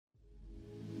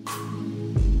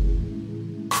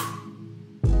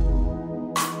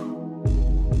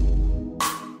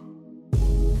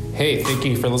Hey, thank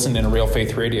you for listening to Real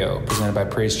Faith Radio, presented by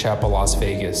Praise Chapel Las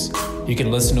Vegas. You can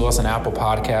listen to us on Apple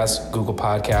Podcasts, Google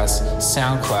Podcasts,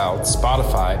 SoundCloud,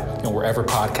 Spotify, and wherever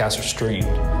podcasts are streamed.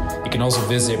 You can also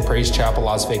visit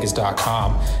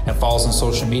praisechapellasvegas.com and follow us on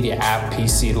social media at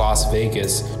PC Las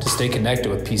Vegas to stay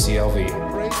connected with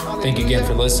PCLV. Thank you again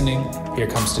for listening. Here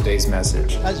comes today's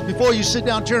message. As before you sit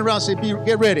down, turn around, say,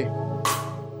 get ready.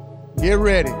 Get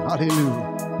ready. Hallelujah.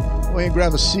 Go ahead and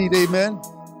grab a seat. Amen.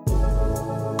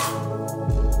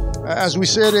 As we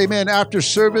said, amen, after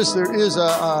service, there is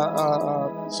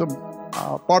some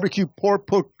barbecue pulled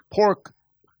pork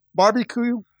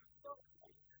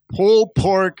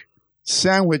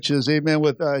sandwiches, amen,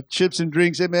 with chips and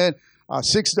drinks, amen.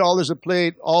 $6 a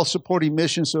plate, all supporting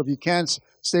missions. So if you can't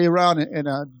stay around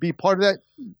and be part of that,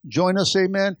 join us,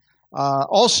 amen.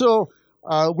 Also,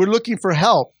 we're looking for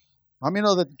help. I mean,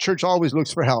 know that the church always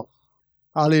looks for help.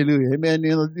 Hallelujah, amen. You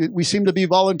know, we seem to be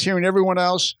volunteering everywhere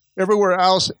else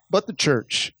but the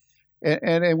church.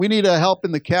 And we need help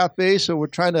in the cafe, so we're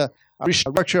trying to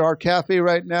restructure our cafe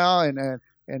right now, and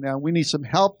we need some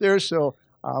help there. So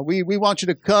we want you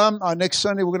to come. Next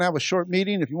Sunday, we're going to have a short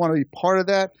meeting if you want to be part of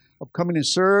that, of coming and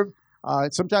serve.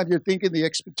 Sometimes you're thinking the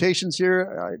expectations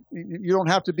here, you don't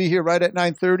have to be here right at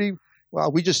 9:30.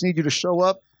 Well, we just need you to show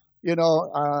up,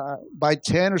 by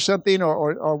 10 or something,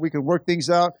 or we can work things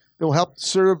out. They'll help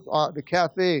serve the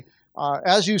cafe.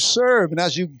 As you serve and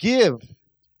as you give,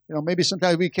 maybe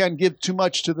sometimes we can't give too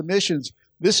much to the missions.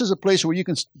 This is a place where you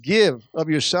can give of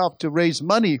yourself to raise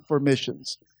money for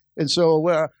missions. And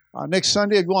so next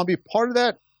Sunday, if you want to be part of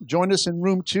that, join us in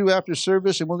room 2 after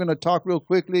service, and we're going to talk real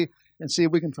quickly and see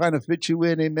if we can try to fit you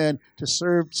in, amen, to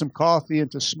serve some coffee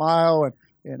and to smile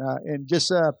and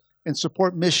just and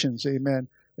support missions, amen.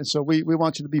 And so we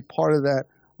want you to be part of that.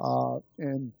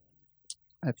 And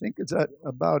I think it's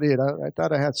about it. I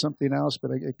thought I had something else, but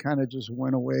it kind of just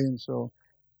went away. And so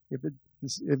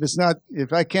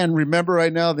if I can remember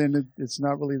right now, then it's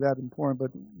not really that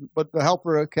important. But the help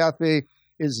for a cafe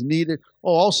is needed.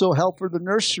 Oh, also help for the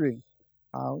nursery.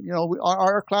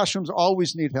 Our classrooms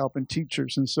always need help and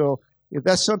teachers. And so if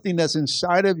that's something that's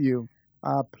inside of you,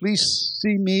 please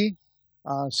see me,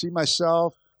 see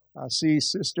myself, see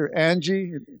Sister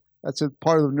Angie. That's a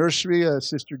part of the nursery,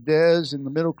 Sister Des in the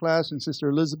middle class, and Sister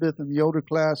Elizabeth in the older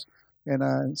class,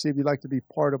 and see if you'd like to be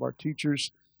part of our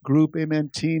teachers group, amen,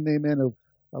 team, amen,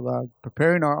 of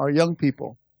preparing our young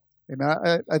people.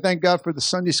 Amen. I thank God for the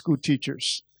Sunday school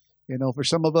teachers. For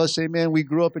some of us, amen, we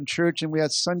grew up in church and we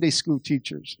had Sunday school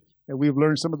teachers, and we've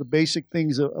learned some of the basic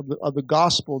things of the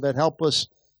gospel that help us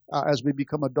as we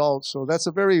become adults. So that's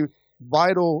a very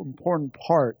vital, important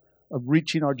part of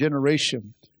reaching our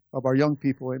generation of our young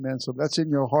people, amen. So if that's in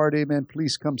your heart, amen,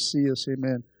 please come see us,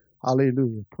 amen.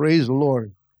 Hallelujah. Praise the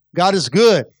Lord. God is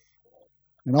good,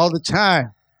 and all the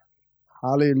time.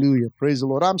 Hallelujah. Praise the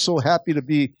Lord. I'm so happy to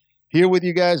be here with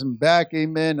you guys. I'm back,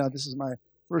 amen. This is my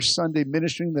first Sunday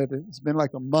ministering. That it's been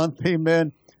like a month,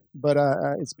 amen. But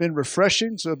it's been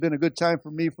refreshing, so it's been a good time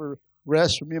for me for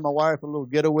rest, for me and my wife, a little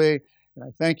getaway. And I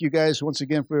thank you guys once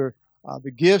again for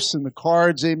the gifts and the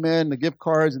cards, amen, the gift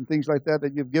cards and things like that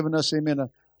you've given us, amen,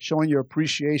 showing your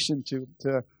appreciation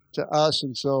to us.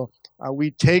 And so we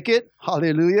take it,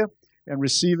 hallelujah, and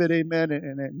receive it, amen,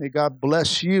 and may God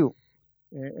bless you.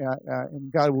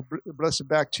 And God will bless it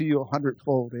back to you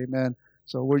 100-fold, amen.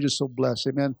 So we're just so blessed,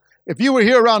 amen. If you were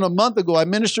here around a month ago, I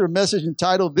ministered a message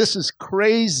entitled, "This is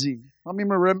Crazy." How many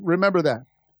remember that?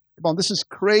 Come on, this is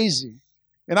crazy.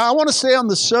 And I want to say on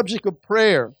the subject of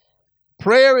prayer,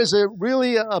 prayer is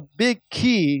really a big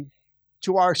key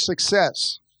to our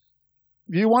success.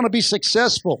 If you want to be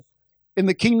successful in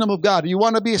the kingdom of God, you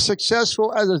want to be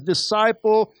successful as a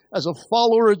disciple, as a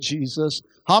follower of Jesus,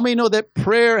 how many know that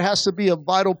prayer has to be a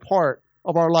vital part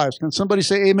of our lives? Can somebody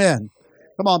say amen?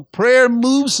 Come on, prayer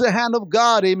moves the hand of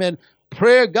God, amen.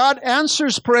 Prayer, God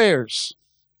answers prayers.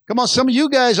 Come on, some of you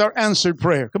guys are answered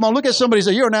prayer. Come on, look at somebody and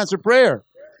say, you're an answered prayer.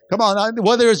 Come on,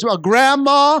 whether it's a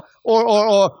grandma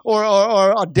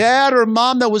or a dad or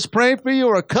mom that was praying for you,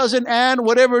 or a cousin, aunt,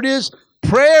 whatever it is,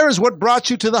 prayer is what brought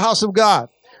you to the house of God.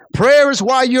 Prayer is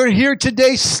why you're here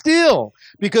today still,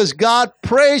 because God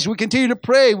prays. We continue to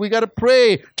pray. We got to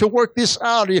pray to work this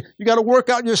out. You got to work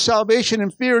out your salvation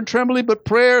in fear and trembling, but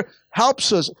prayer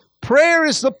helps us. Prayer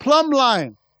is the plumb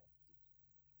line.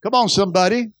 Come on,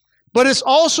 somebody. But it's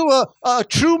also a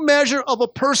true measure of a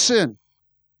person.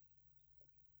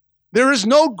 There is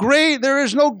no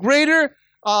greater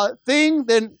thing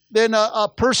than a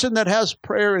person that has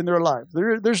prayer in their life.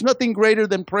 There's nothing greater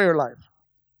than prayer life.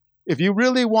 If you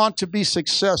really want to be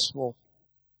successful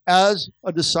as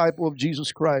a disciple of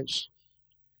Jesus Christ.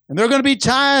 And there are going to be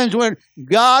times when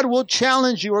God will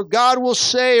challenge you, or God will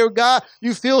say, or God,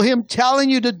 you feel him telling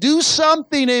you to do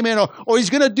something, amen, or he's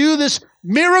going to do this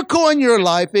miracle in your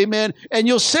life, amen, and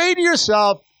you'll say to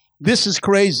yourself, this is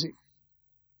crazy.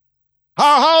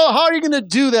 How are you going to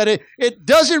do that? It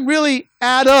doesn't really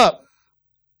add up.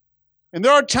 And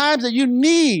there are times that you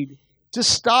need to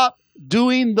stop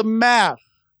doing the math.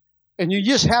 And you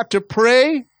just have to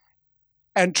pray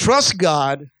and trust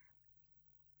God.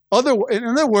 In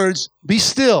other words, be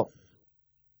still.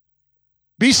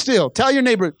 Be still. Tell your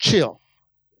neighbor, chill.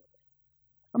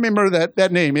 I remember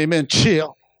that name, amen,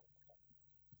 chill.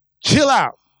 Chill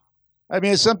out. I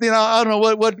mean, it's something, I don't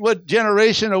know what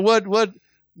generation or what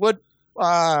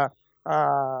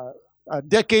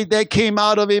decade that came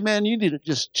out of, amen. You need to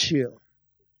just chill.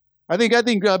 I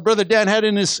think Brother Dan had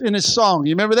in his song.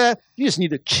 You remember that? You just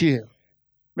need to chill.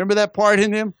 Remember that part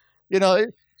in him? You know,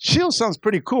 chill sounds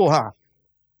pretty cool, huh?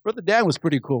 Brother Dan was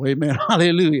pretty cool. Amen.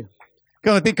 Hallelujah.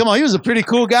 Come on, he was a pretty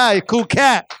cool guy, a cool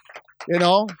cat, you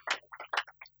know.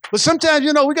 But sometimes,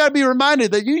 you know, we got to be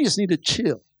reminded that you just need to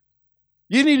chill.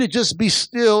 You need to just be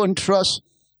still and trust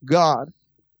God.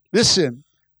 Listen,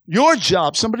 your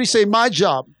job, somebody say my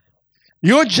job.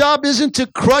 Your job isn't to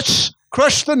crush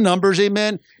the numbers,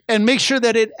 amen, and make sure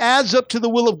that it adds up to the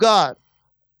will of God.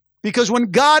 Because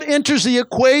when God enters the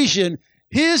equation,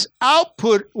 his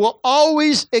output will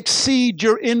always exceed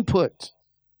your input.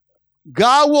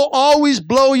 God will always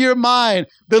blow your mind.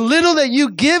 The little that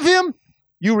you give him,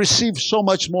 you receive so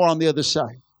much more on the other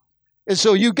side. And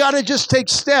so you got to just take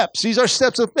steps. These are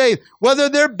steps of faith. Whether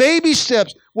they're baby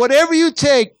steps, whatever you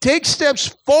take steps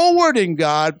forward in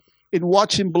God and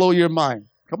watch him blow your mind.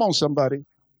 Come on, somebody.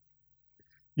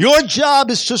 Your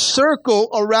job is to circle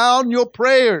around your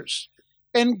prayers,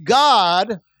 and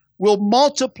God will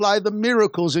multiply the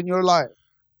miracles in your life.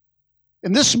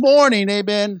 And this morning,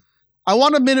 amen, I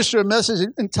want to minister a message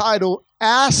entitled,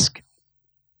 Ask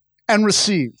and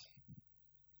Receive.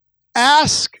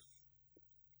 Ask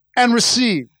and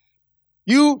receive.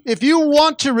 If you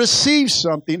want to receive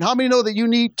something, how many know that you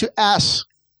need to ask?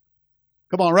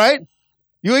 Come on, right?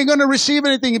 You ain't going to receive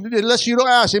anything unless you don't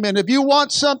ask, amen. If you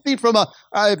want something from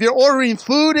if you're ordering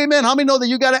food, amen, how many know that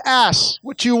you got to ask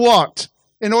what you want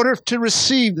in order to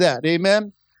receive that,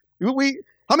 amen? How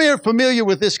many are familiar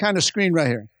with this kind of screen right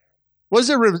here? What does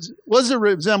it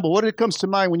resemble? What comes to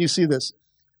mind when you see this?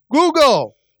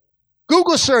 Google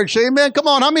search, amen. Come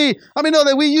on, how many know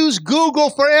that we use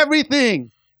Google for everything?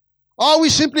 All we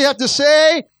simply have to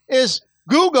say is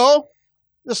Google,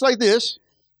 just like this.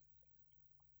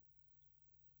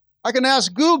 I can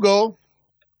ask Google,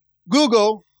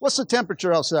 what's the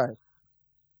temperature outside?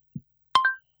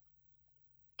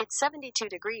 It's 72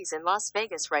 degrees in Las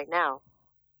Vegas right now.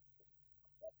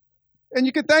 And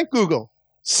you can thank Google.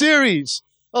 Siri,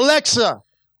 Alexa.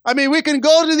 I mean, we can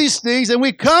go to these things and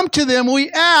we come to them,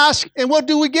 we ask, and what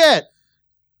do we get?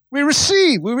 We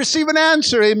receive an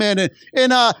answer, amen.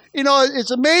 And you know,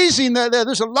 it's amazing that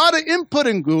there's a lot of input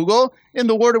in Google, in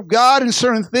the Word of God, in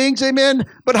certain things, amen.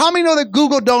 But how many know that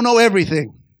Google don't know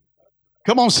everything?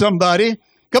 Come on, somebody.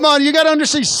 Come on, you got to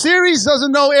understand, Siri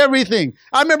doesn't know everything.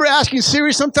 I remember asking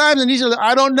Siri sometimes, and he's like,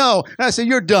 I don't know. And I said,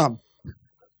 you're dumb.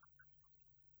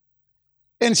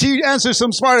 And she answers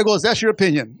some smart and goes, that's your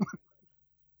opinion.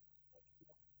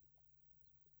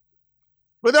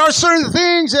 But there are certain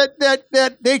things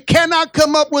that they cannot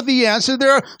come up with the answer.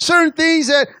 There are certain things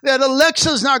that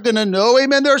Alexa's not going to know.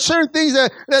 Amen. There are certain things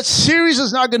that Siri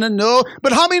is not going to know.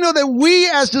 But how many know that we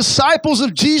as disciples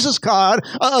of Jesus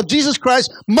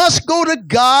Christ must go to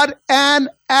God and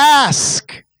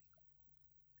ask?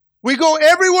 We go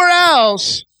everywhere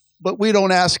else, but we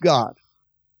don't ask God.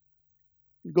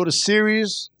 We go to Siri,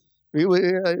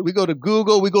 we go to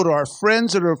Google, we go to our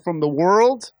friends that are from the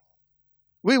world.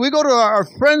 We go to our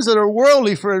friends that are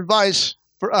worldly for advice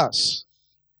for us.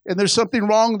 And there's something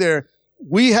wrong there.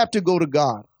 We have to go to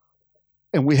God.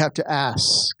 And we have to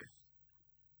ask.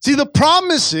 See, the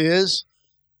promise is,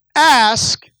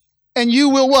 ask and you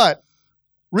will what?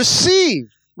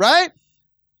 Receive, right?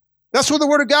 That's what the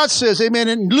Word of God says. Amen.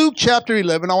 In Luke chapter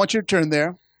 11, I want you to turn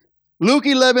there. Luke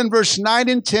 11, verse 9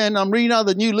 and 10. I'm reading out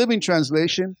the New Living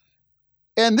Translation.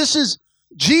 And this is,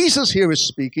 Jesus here is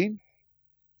speaking.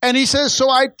 And he says, so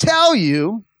I tell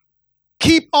you,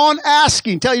 keep on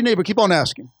asking. Tell your neighbor, keep on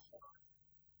asking.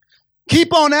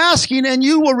 Keep on asking and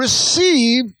you will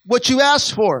receive what you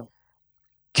ask for.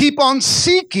 Keep on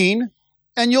seeking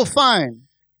and you'll find.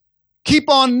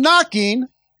 Keep on knocking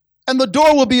and the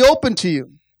door will be open to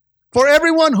you. For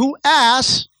everyone who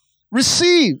asks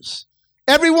receives.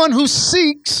 Everyone who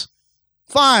seeks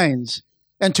finds.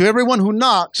 And to everyone who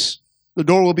knocks, the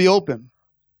door will be open.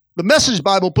 The Message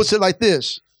Bible puts it like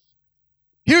this.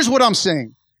 Here's what I'm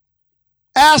saying.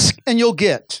 Ask and you'll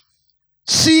get.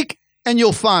 Seek and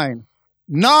you'll find.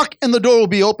 Knock and the door will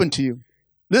be open to you.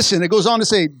 Listen, it goes on to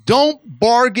say, don't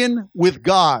bargain with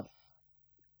God.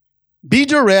 Be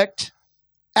direct.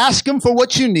 Ask him for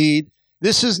what you need.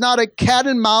 This is not a cat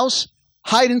and mouse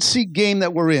hide and seek game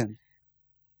that we're in.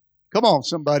 Come on,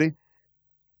 somebody.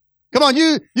 Come on,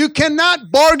 you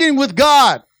cannot bargain with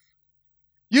God.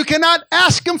 You cannot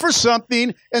ask him for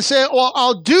something and say, well,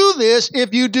 I'll do this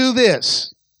if you do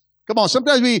this. Come on,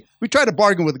 sometimes we try to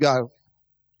bargain with God.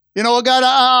 You know, God,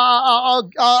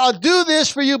 I'll do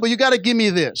this for you, but you got to give me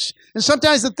this. And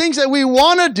sometimes the things that we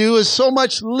want to do is so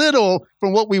much little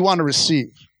from what we want to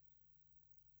receive.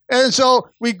 And so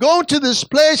we go to this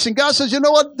place and God says, you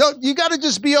know what? You got to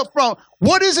just be upfront.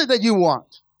 What is it that you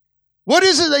want? What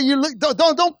is it that you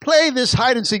don't play this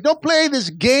hide and seek. Don't play this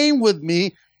game with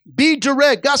me. Be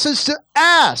direct. God says to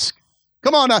ask.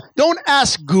 Come on now. Don't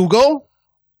ask Google.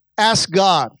 Ask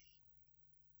God.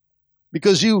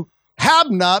 Because you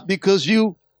have not, because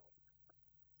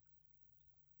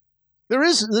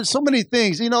there's so many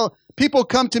things. You know, people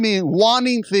come to me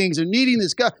wanting things and needing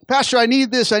this. God, Pastor, I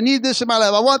need this in my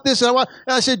life. I want this. And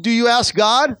I said, do you ask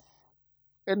God?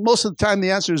 And most of the time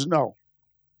the answer is no.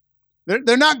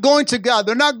 They're not going to God.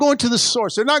 They're not going to the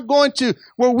source. They're not going to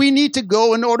where we need to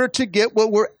go in order to get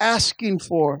what we're asking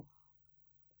for.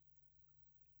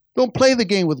 Don't play the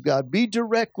game with God. Be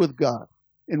direct with God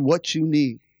in what you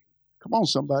need. Come on,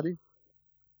 somebody.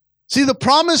 See, the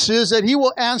promise is that he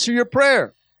will answer your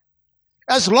prayer.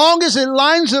 As long as it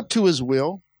lines up to his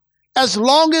will, as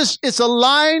long as it's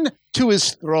aligned to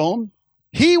his throne,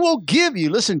 he will give you,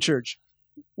 listen, church,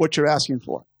 what you're asking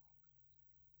for.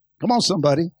 Come on,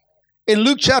 somebody. In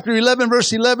Luke chapter 11,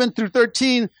 verse 11 through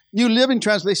 13, New Living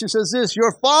Translation says this, you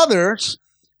fathers,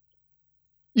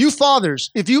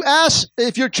 if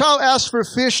your child asks for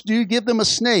fish, do you give them a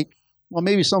snake? Well,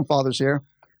 maybe some fathers here.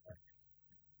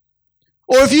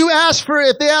 Or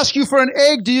if they ask you for an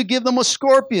egg, do you give them a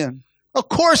scorpion? Of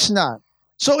course not.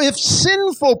 So if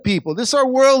sinful people, these are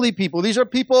worldly people, these are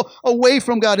people away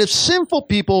from God, if sinful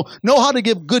people know how to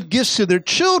give good gifts to their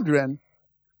children,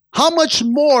 how much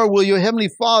more will your Heavenly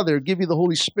Father give you the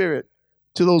Holy Spirit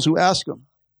to those who ask him?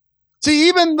 See,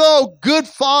 even though good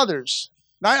fathers,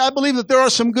 I believe that there are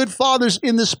some good fathers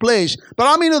in this place, but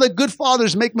how many know that good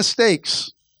fathers make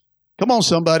mistakes? Come on,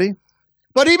 somebody.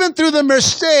 But even through the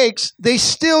mistakes, they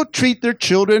still treat their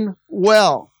children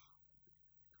well.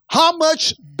 How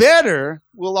much better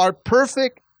will our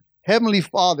perfect Heavenly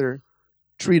Father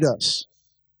treat us?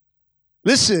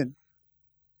 Listen,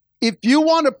 if you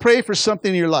want to pray for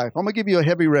something in your life, I'm going to give you a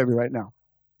heavy review right now.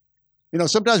 You know,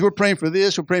 sometimes we're praying for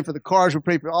this, we're praying for the cars, we're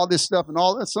praying for all this stuff and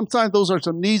all that. Sometimes those are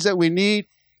some needs that we need.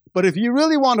 But if you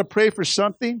really want to pray for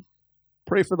something,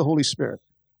 pray for the Holy Spirit.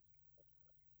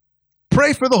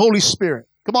 Pray for the Holy Spirit.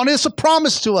 Come on, it's a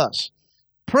promise to us.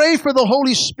 Pray for the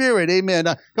Holy Spirit. Amen.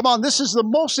 Come on, this is the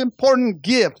most important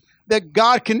gift that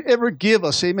God can ever give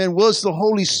us. Amen. Was the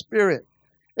Holy Spirit.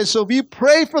 And so if you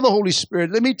pray for the Holy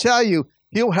Spirit, let me tell you,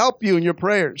 he'll help you in your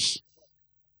prayers.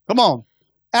 Come on.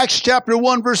 Acts chapter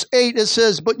 1, verse 8, it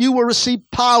says, but you will receive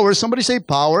power. Somebody say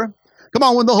power. Come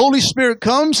on, when the Holy Spirit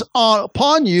comes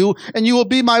upon you, and you will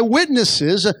be my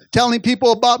witnesses, telling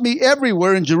people about me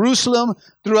everywhere in Jerusalem,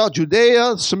 throughout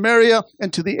Judea, Samaria,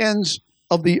 and to the ends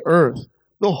of the earth.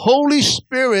 The Holy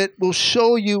Spirit will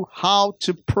show you how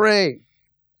to pray.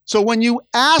 So when you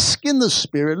ask in the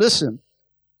Spirit, listen,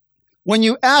 when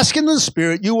you ask in the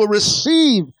Spirit, you will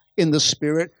receive in the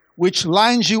Spirit, which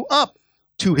lines you up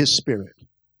to his Spirit.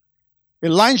 It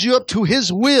lines you up to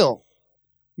his will.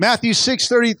 Matthew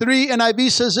 6:33, NIV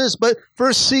says this, but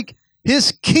first seek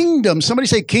his kingdom. Somebody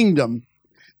say kingdom.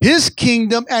 His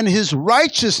kingdom and his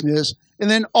righteousness,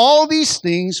 and then all these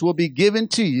things will be given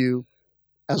to you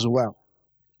as well.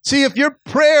 See, if your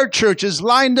prayer, church, is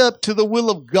lined up to the will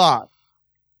of God,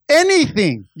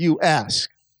 anything you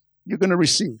ask, you're going to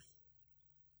receive.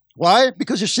 Why?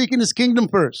 Because you're seeking his kingdom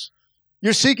first.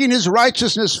 You're seeking his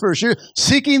righteousness first. You're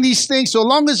seeking these things. So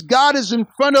long as God is in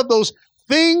front of those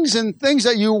things and things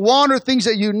that you want or things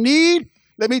that you need,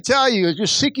 let me tell you, as you're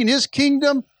seeking his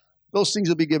kingdom, those things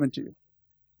will be given to you.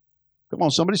 Come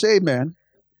on, somebody say amen.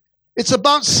 It's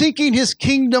about seeking his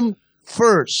kingdom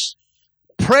first.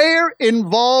 Prayer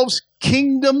involves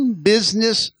kingdom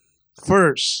business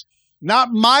first.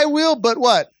 Not my will, but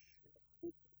what?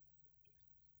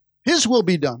 His will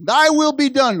be done. Thy will be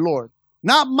done, Lord.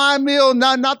 Not my will,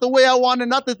 not the way I want it,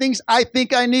 not the things I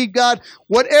think I need, God.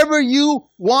 Whatever you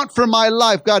want for my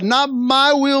life, God, not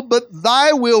my will, but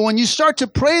thy will. When you start to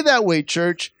pray that way,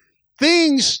 church,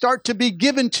 things start to be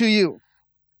given to you.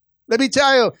 Let me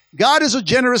tell you, God is a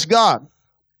generous God.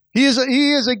 He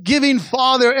is a giving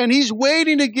Father, and He's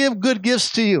waiting to give good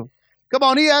gifts to you. Come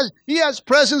on, He has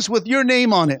presents with your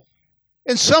name on it.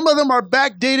 And some of them are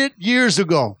backdated years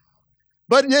ago.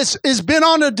 But it's been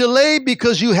on a delay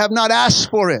because you have not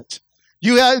asked for it.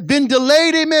 You have been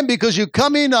delayed, amen, because you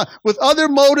come in with other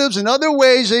motives and other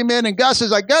ways, amen. And God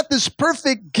says, I got this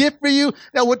perfect gift for you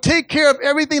that will take care of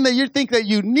everything that you think that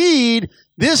you need.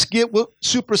 This gift will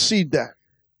supersede that.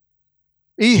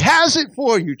 He has it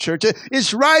for you, church.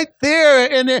 It's right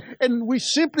there, and we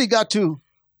simply got to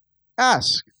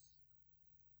ask.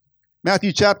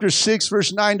 Matthew chapter 6,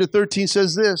 verse 9 to 13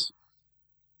 says this.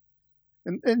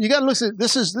 And you got to listen.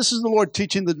 This is the Lord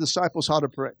teaching the disciples how to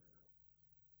pray.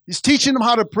 He's teaching them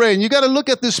how to pray. And you got to look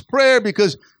at this prayer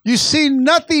because you see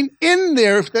nothing in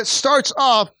there that starts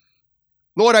off,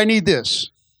 Lord, I need this.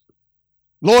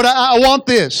 Lord, I want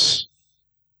this.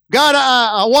 God,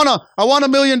 I want $1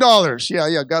 million.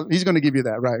 Yeah, God, He's going to give you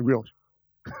that, right? Real.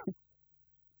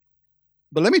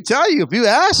 But let me tell you, if you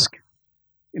ask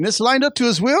and it's lined up to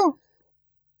His will,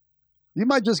 you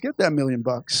might just get that $1 million.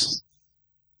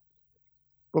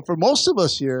 But for most of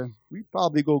us here, we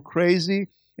probably go crazy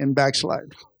and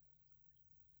backslide.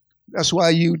 That's why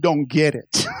you don't get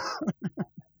it.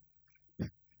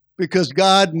 Because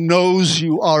God knows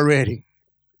you already.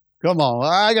 Come on,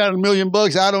 I got $1 million.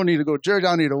 I don't need to go to church.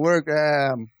 I don't need to work.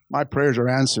 My prayers are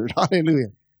answered.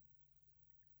 Hallelujah.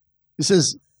 He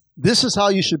says, this is how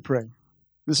you should pray.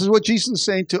 This is what Jesus is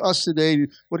saying to us today.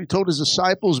 What He told His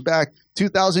disciples back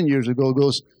 2,000 years ago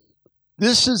goes,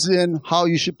 this is then how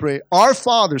you should pray. Our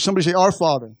Father, somebody say, Our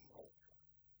Father,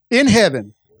 in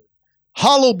heaven,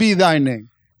 hallowed be Thy name.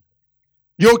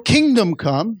 Your kingdom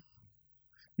come,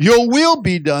 your will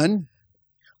be done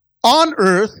on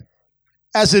earth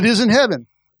as it is in heaven.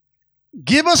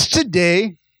 Give us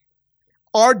today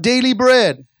our daily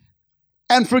bread,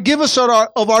 and forgive us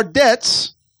of our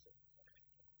debts,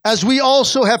 as we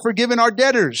also have forgiven our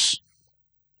debtors.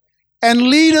 And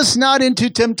lead us not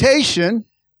into temptation,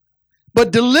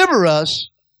 but deliver us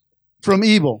from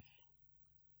evil.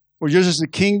 For yours is the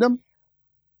kingdom,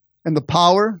 and the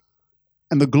power,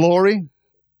 and the glory,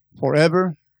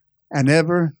 forever and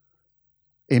ever.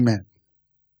 Amen.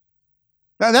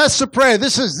 Now that's the prayer.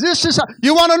 This is how,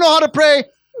 you want to know how to pray?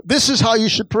 This is how you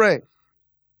should pray.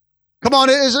 Come on,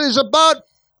 it's about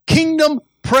kingdom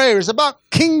prayer. It's about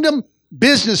kingdom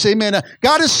business. Amen.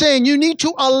 God is saying you need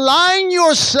to align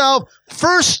yourself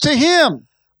first to Him.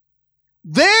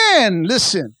 Then,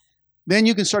 listen, then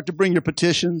you can start to bring your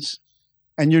petitions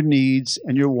and your needs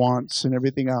and your wants and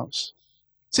everything else.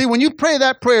 See, when you pray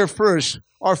that prayer first,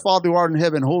 Our Father who art in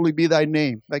heaven, holy be Thy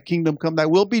name. Thy kingdom come, Thy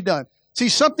will be done. See,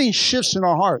 something shifts in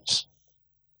our hearts.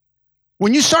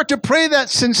 When you start to pray that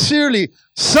sincerely,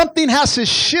 something has to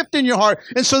shift in your heart.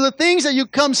 And so the things that you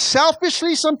come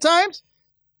selfishly sometimes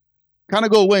kind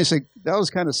of go away and say, that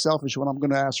was kind of selfish what I'm going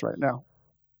to ask right now.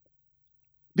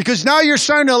 Because now you're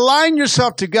starting to align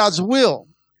yourself to God's will.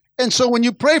 And so when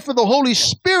you pray for the Holy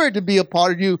Spirit to be a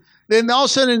part of you, then all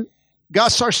of a sudden God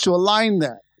starts to align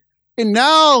that. And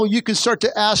now you can start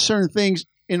to ask certain things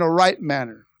in a right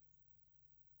manner.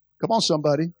 Come on,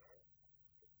 somebody.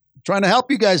 I'm trying to help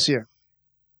you guys here.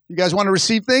 You guys want to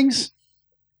receive things?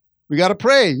 We got to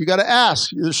pray. You got to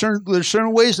ask. There's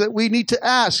certain ways that we need to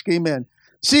ask. Amen.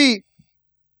 See,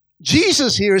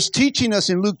 Jesus here is teaching us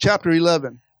in Luke chapter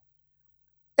 11.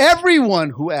 Everyone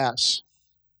who asks,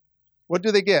 what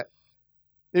do they get?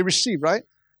 They receive, right?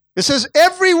 It says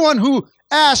everyone who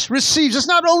asks receives. It's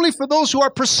not only for those who are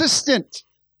persistent.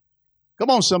 Come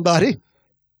on, somebody.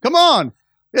 Come on.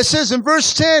 It says in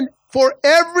verse 10, for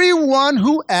everyone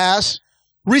who asks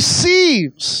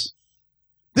receives.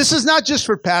 This is not just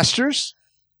for pastors.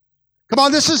 Come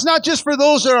on, this is not just for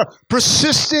those that are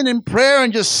persistent in prayer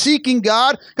and just seeking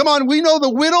God. Come on, we know the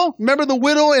widow. Remember the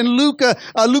widow in Luke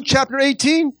chapter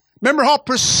 18? Remember how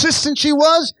persistent she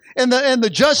was? And the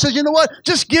judge says, you know what?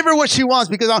 Just give her what she wants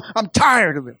because I'm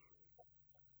tired of it.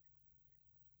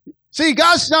 See,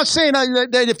 God's not saying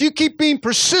that if you keep being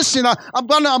persistent, I'm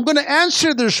gonna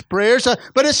answer those prayers.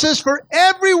 But it says, for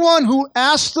everyone who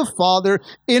asks the Father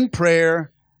in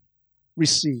prayer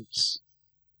receives.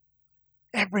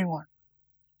 Everyone.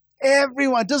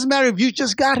 Everyone. It doesn't matter if you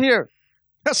just got here.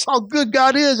 That's how good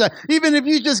God is. Even if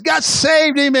you just got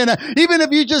saved, amen. Even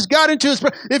if you just got into His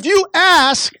prayer. If you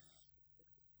ask,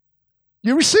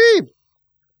 you receive.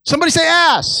 Somebody say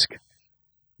ask.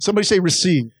 Somebody say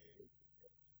receive.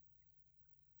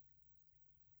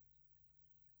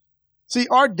 See,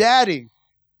 our daddy,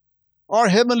 our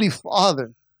Heavenly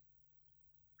Father,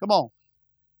 come on,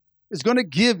 is going to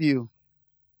give you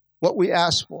what we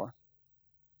ask for.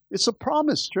 It's a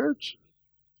promise, church.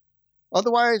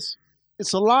 Otherwise,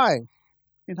 it's a lie.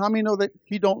 And how many know that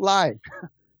he don't lie?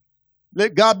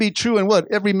 Let God be true and what?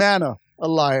 Every man a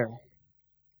liar.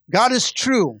 God is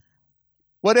true.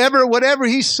 Whatever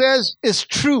he says is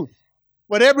truth.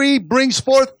 Whatever he brings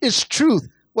forth is truth.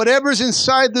 Whatever's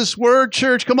inside this word,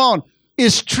 church, come on,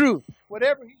 is truth.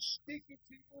 Whatever he's speaking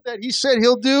to you that he said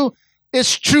he'll do,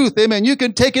 it's truth, amen. You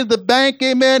can take it to the bank,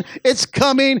 amen. It's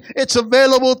coming. It's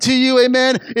available to you,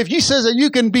 amen. If he says that you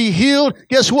can be healed,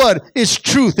 guess what? It's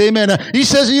truth, amen. He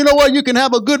says, you know what? You can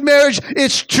have a good marriage.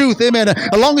 It's truth, amen.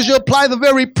 As long as you apply the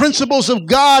very principles of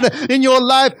God in your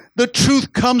life, the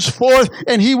truth comes forth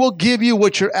and he will give you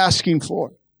what you're asking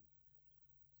for.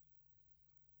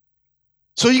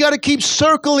 So you got to keep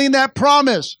circling that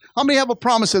promise. How many have a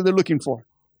promise that they're looking for?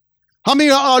 How many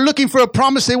are looking for a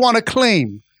promise they want to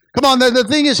claim? Come on, the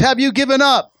thing is, have you given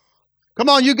up? Come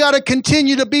on, you got to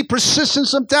continue to be persistent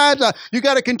sometimes. You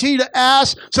got to continue to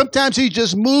ask. Sometimes he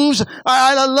just moves.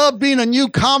 I love being a new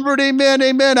convert, amen,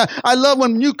 amen. I love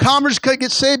when new converts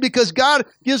get saved because God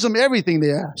gives them everything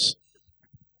they ask.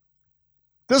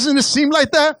 Doesn't it seem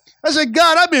like that? I said,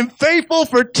 God, I've been faithful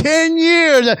for 10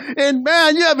 years, and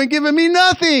man, you haven't given me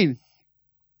nothing.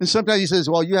 And sometimes he says,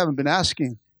 well, you haven't been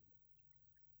asking.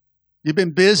 You've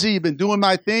been busy. You've been doing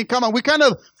my thing. Come on. We kind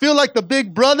of feel like the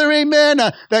big brother, amen,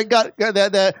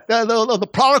 the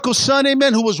prodigal son,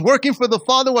 amen, who was working for the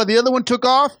father while the other one took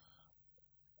off.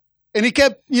 And he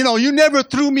kept, you never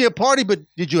threw me a party, but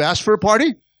did you ask for a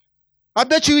party? I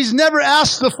bet you he's never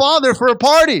asked the father for a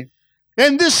party.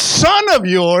 And this son of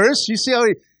yours, you see how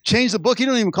he changed the book? He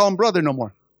don't even call him brother no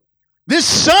more. This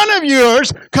son of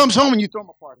yours comes home and you throw him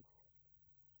a party.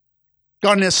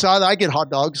 Carne asada, I get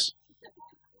hot dogs.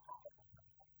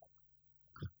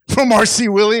 From R.C.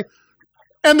 Willey,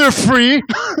 and they're free.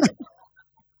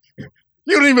 You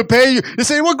don't even pay. They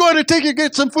say, we're going to take you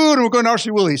get some food, and we're going to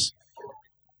R.C. Willey's.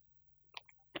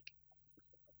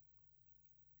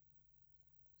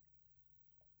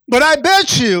 But I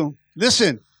bet you,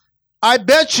 listen, I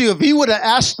bet you if he would have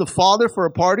asked the father for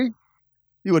a party,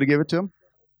 he would have given it to him.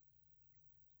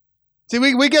 See,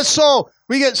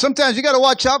 sometimes you got to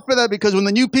watch out for that because when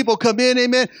the new people come in,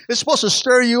 amen, it's supposed to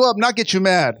stir you up, not get you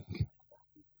mad.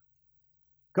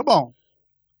 Come on.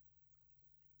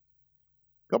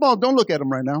 Come on, don't look at them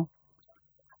right now.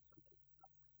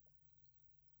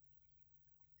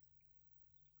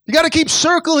 You got to keep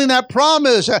circling that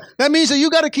promise. That means that you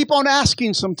got to keep on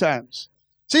asking sometimes.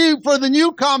 See, for the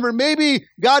new convert, maybe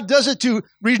God does it to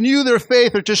renew their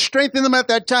faith or to strengthen them at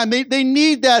that time. They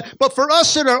need that. But for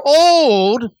us that are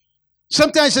old,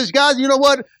 sometimes says, God, you know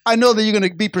what? I know that you're going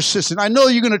to be persistent. I know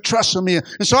you're going to trust in me.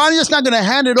 And so I'm just not going to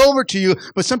hand it over to you,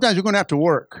 but sometimes you're going to have to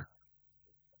work.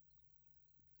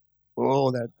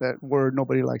 Oh, that word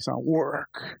nobody likes on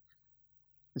work.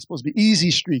 It's supposed to be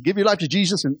easy street. Give your life to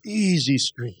Jesus and easy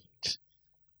street.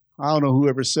 I don't know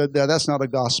whoever said that. That's not a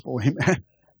gospel. Amen.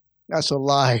 That's a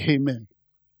lie. Amen.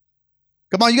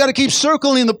 Come on, you got to keep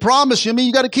circling the promise. I mean,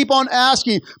 you got to keep on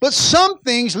asking. But some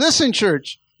things, listen,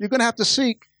 church, you're going to have to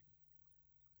seek.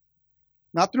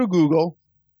 Not through Google,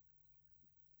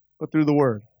 but through the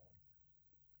Word.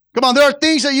 Come on, there are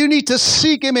things that you need to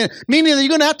seek Him in, meaning that you're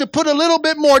going to have to put a little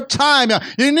bit more time.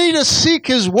 You need to seek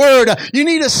His Word. You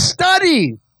need to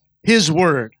study His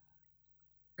Word.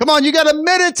 Come on, you got to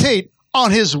meditate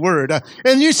on His Word.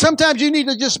 And sometimes you need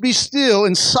to just be still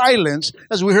in silence,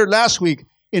 as we heard last week,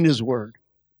 in His Word.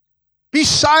 Be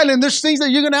silent. There's things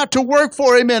that you're going to have to work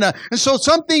for, amen. And so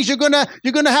some things you're going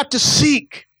to have to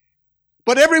seek.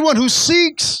 But everyone who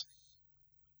seeks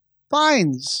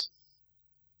finds.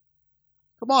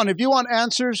 Come on, if you want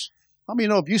answers, how many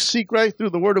know if you seek right through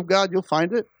the Word of God, you'll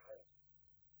find it?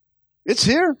 It's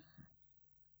here.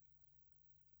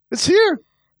 It's here.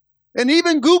 And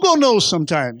even Google knows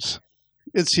sometimes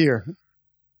it's here.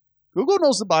 Google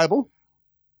knows the Bible.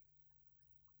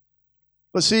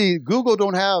 But see, Google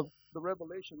don't have the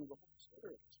revelation of the Holy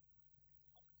Spirit.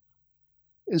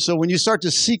 And so when you start to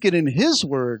seek it in His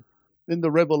Word, then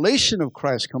the revelation of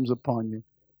Christ comes upon you,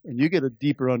 and you get a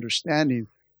deeper understanding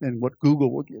than what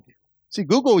Google will give you. See,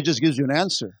 Google just gives you an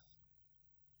answer.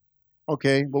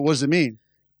 Okay, but what does it mean?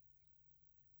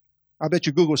 I bet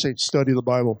you Google will say, study the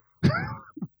Bible. You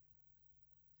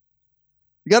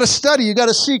got to study, you got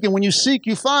to seek, and when you seek,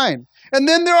 you find. And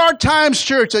then there are times,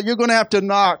 church, that you're going to have to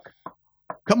knock.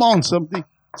 Come on,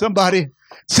 somebody.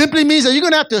 Simply means that you're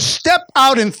going to have to step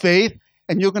out in faith,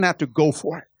 and you're going to have to go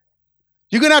for it.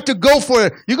 You're going to have to go for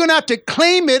it. You're going to have to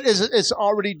claim it as it's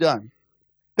already done.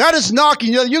 That is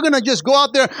knocking. You're going to just go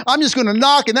out there. I'm just going to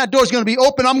knock, and that door's going to be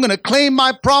open. I'm going to claim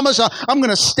my promise. I'm going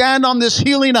to stand on this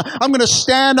healing. I'm going to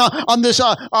stand on this,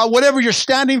 whatever you're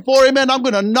standing for, amen. I'm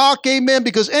going to knock, amen,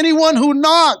 because anyone who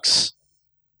knocks,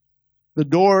 the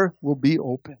door will be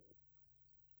open.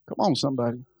 Come on,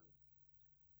 somebody.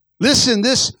 Listen,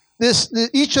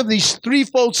 each of these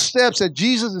threefold steps that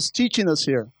Jesus is teaching us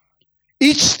here,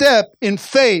 each step in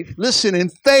faith, listen, in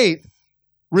faith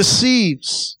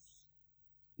receives.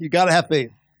 You got to have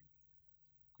faith.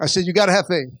 I said you got to have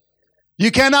faith. You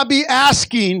cannot be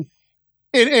asking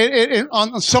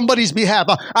on somebody's behalf.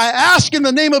 I ask in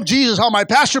the name of Jesus how my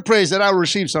pastor prays that I will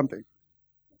receive something.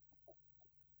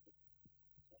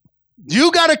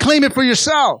 You got to claim it for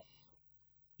yourself.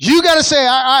 You got to say,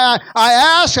 I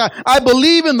ask, I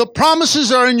believe in the promises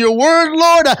that are in your word,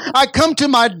 Lord. I come to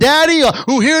my daddy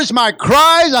who hears my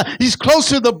cries. He's close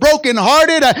to the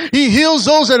brokenhearted. He heals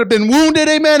those that have been wounded.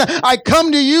 Amen. I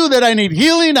come to you that I need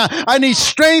healing. I need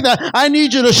strength. I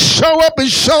need you to show up and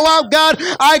show out, God.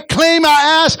 I claim,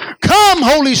 I ask, come,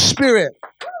 Holy Spirit.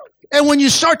 And when you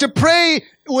start to pray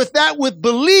with that, with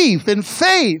belief and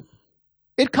faith,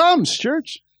 it comes,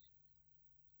 church.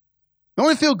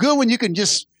 Don't it feel good when you can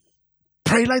just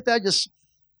pray like that? Just,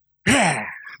 yeah.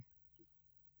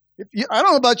 I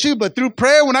don't know about you, but through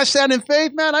prayer, when I stand in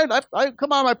faith, man, I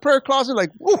come out of my prayer closet like,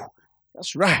 whoo,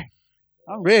 that's right.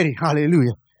 I'm ready.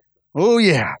 Hallelujah. Oh,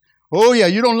 yeah. Oh, yeah.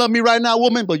 You don't love me right now,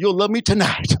 woman, but you'll love me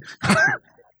tonight.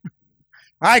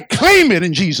 I claim it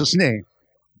in Jesus' name.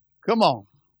 Come on.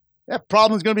 That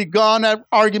problem's going to be gone. That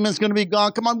argument's going to be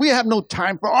gone. Come on. We have no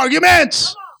time for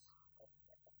arguments.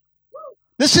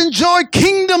 Let's enjoy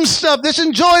kingdom stuff. Let's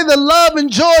enjoy the love and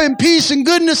joy and peace and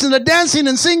goodness and the dancing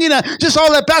and singing. Just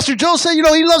all that Pastor Joe said, he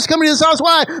loves coming to his house.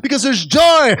 Why? Because there's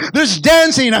joy, there's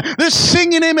dancing, there's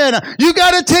singing, amen. You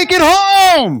got to take it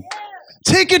home.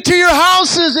 Take it to your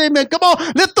houses, amen. Come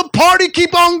on, let the party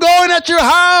keep on going at your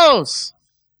house.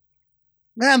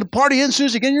 Man, the party ends as soon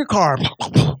as you get in your car.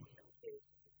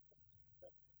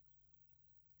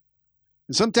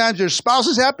 And sometimes your spouse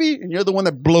is happy and you're the one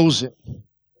that blows it.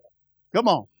 Come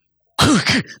on.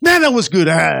 Man, that was good.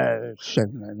 I'm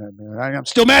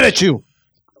still mad at you.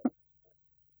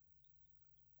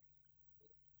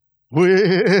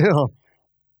 Well,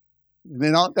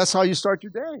 then that's how you start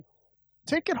your day.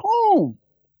 Take it home.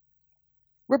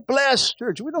 We're blessed,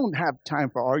 church. We don't have time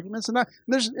for arguments. And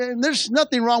there's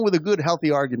nothing wrong with a good, healthy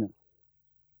argument.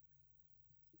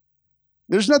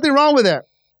 There's nothing wrong with that.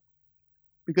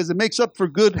 Because it makes up for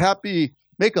good, happy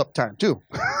makeup time, too.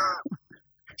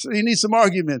 So you need some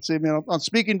arguments. Amen. I'm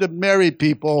speaking to married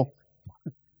people.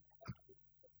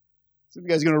 Some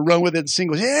guy's going to run with it and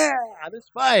sing, yeah, let's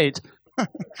fight.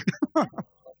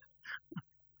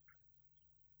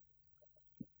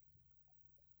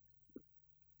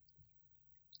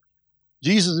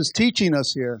 Jesus is teaching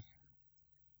us here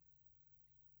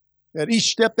that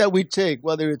each step that we take,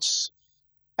 whether it's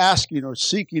asking or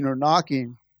seeking or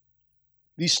knocking,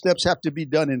 these steps have to be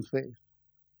done in faith.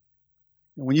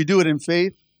 And when you do it in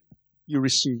faith, you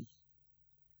receive.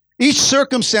 Each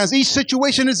circumstance, each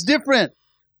situation is different.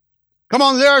 Come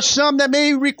on, there are some that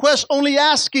may request only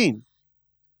asking.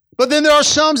 But then there are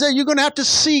some that you're going to have to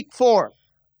seek for.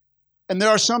 And there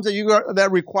are some that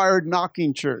require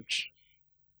knocking, church.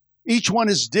 Each one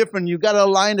is different. You got to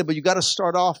align it, but you got to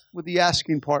start off with the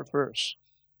asking part first.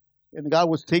 And God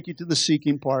will take you to the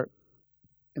seeking part.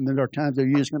 And then there are times that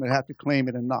you're just going to have to claim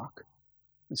it and knock.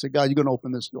 And say, God, you're going to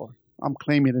open this door. I'm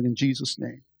claiming it in Jesus'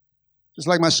 name. Just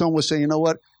like my son was saying, you know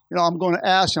what? I'm going to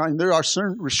ask. And there are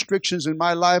certain restrictions in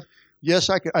my life. Yes,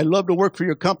 I love to work for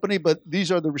your company, but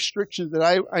these are the restrictions that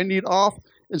I need off.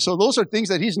 And so those are things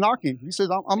that he's knocking. He says,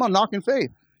 I'm going to knock in faith.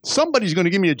 Somebody's going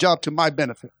to give me a job to my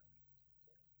benefit.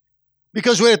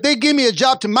 Because if they give me a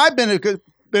job to my benefit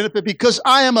because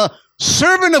I am a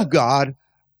servant of God,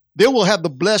 they will have the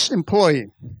blessed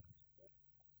employee.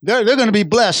 They're going to be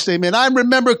blessed, amen. I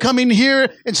remember coming here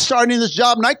and starting this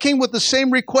job, and I came with the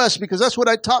same request because that's what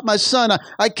I taught my son.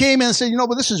 I came in and said,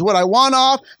 but this is what I want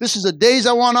off. This is the days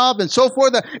I want off, and so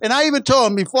forth. And I even told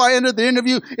him before I entered the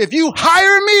interview, if you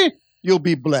hire me, you'll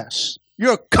be blessed.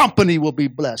 Your company will be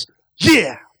blessed.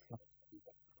 Yeah.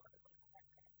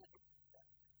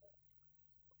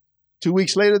 2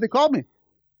 weeks later, they called me.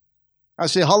 I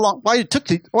said, how long? Why did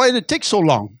it take so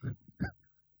long?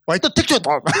 Why did it take so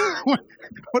long?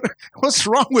 What's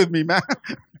wrong with me, man?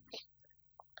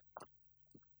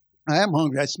 I am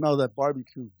hungry. I smell that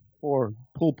barbecue or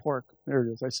pulled pork. There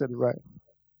it is. I said it right.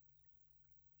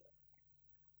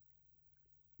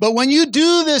 But when you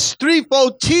do this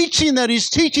threefold teaching that he's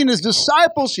teaching his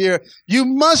disciples here, you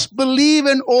must believe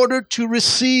in order to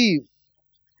receive.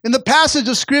 In the passage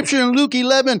of Scripture in Luke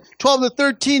 11, 12 to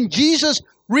 13, Jesus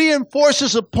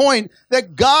reinforces a point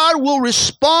that God will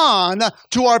respond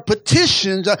to our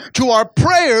petitions, to our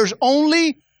prayers,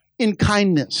 only in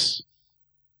kindness.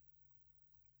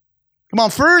 Come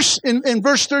on, first, in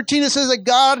verse 13, it says that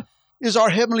God is our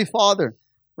Heavenly Father,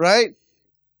 right?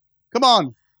 Come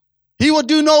on. He will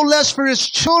do no less for His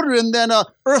children than an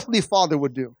earthly father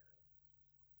would do.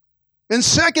 And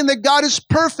second, that God is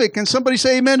perfect. Can somebody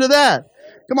say amen to that?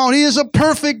 Come on, He is a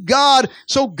perfect God.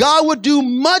 So God would do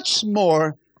much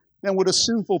more than what a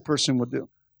sinful person would do.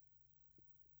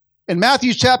 In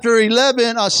Matthew chapter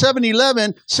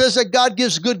 7:11 says that God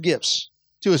gives good gifts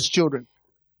to His children.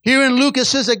 Here in Luke, it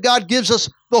says that God gives us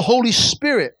the Holy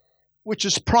Spirit, which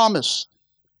is promised.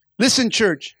 Listen,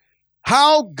 church,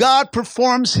 how God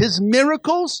performs His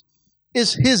miracles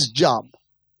is His job.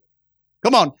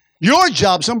 Come on, your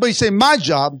job, somebody say my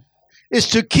job, is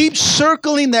to keep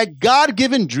circling that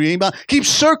God-given dream, keep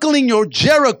circling your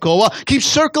Jericho, keep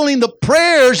circling the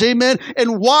prayers, amen,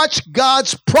 and watch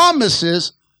God's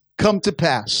promises come to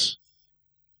pass.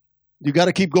 You got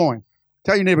to keep going.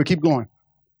 Tell your neighbor, keep going.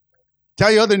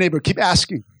 Tell your other neighbor, keep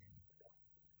asking.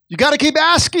 You got to keep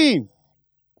asking.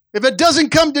 If it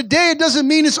doesn't come today, it doesn't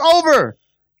mean it's over.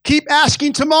 Keep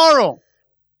asking tomorrow.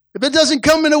 If it doesn't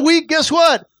come in a week, guess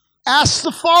what? Ask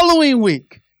the following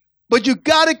week. But you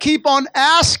got to keep on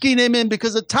asking, amen,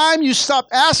 because the time you stop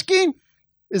asking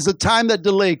is the time that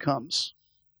delay comes.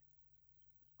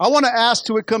 I want to ask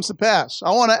till it comes to pass.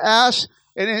 I want to ask,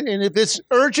 and if it's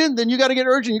urgent, then you got to get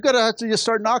urgent. You got to have to just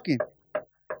start knocking.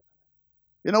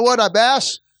 You know what? I've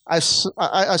asked. I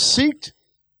seeked.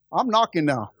 I'm knocking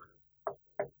now.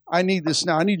 I need this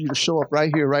now. I need you to show up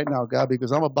right here, right now, God,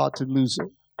 because I'm about to lose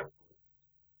it.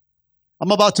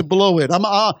 I'm about to blow it.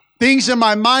 Things in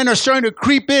my mind are starting to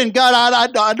creep in. God,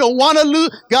 I don't want to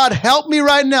lose. God, help me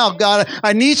right now. God,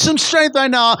 I need some strength right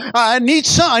now. I need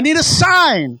a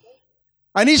sign.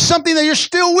 I need something that you're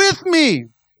still with me.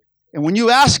 And when you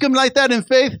ask Him like that in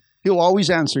faith, He'll always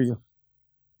answer you.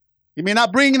 He may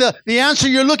not bring the answer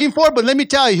you're looking for, but let me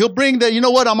tell you, He'll bring the, you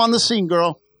know what, I'm on the scene,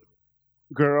 girl.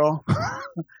 Girl.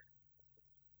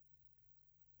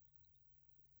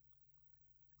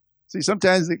 See,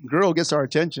 sometimes the girl gets our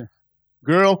attention.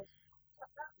 Girl.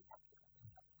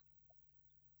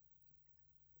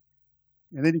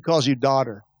 And then He calls you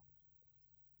daughter.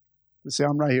 You say,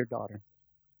 I'm right here, daughter.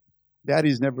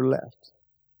 Daddy's never left.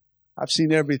 I've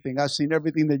seen everything. I've seen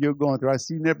everything that you're going through. I've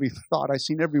seen every thought. I've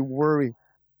seen every worry.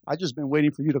 I've just been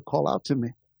waiting for you to call out to me.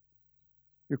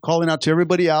 You're calling out to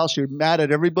everybody else. You're mad at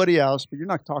everybody else, but you're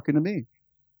not talking to me.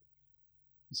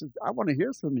 He says, I want to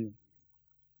hear from you.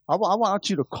 I want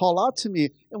you to call out to me.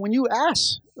 And when you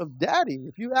ask of Daddy,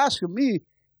 if you ask of me,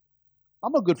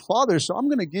 I'm a good father, so I'm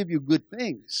going to give you good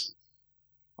things.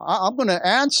 I'm going to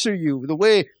answer you the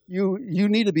way you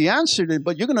need to be answered,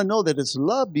 but you're going to know that it's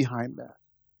love behind that.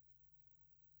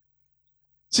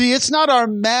 See, it's not our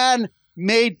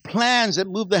man-made plans that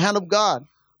move the hand of God.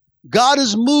 God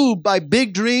is moved by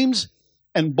big dreams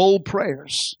and bold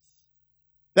prayers.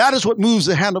 That is what moves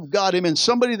the hand of God. Amen.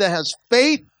 Somebody that has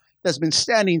faith, that's been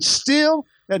standing still,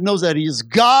 that knows that He is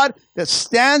God, that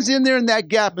stands in there in that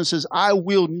gap and says, I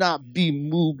will not be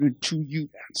moved until you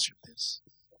answer this.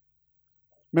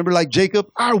 Remember like Jacob,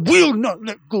 I will not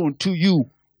let go until you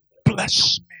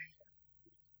bless me.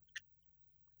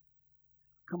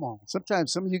 Come on.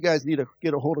 Sometimes some of you guys need to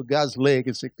get a hold of God's leg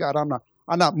and say, God,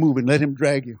 I'm not moving. Let Him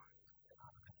drag you.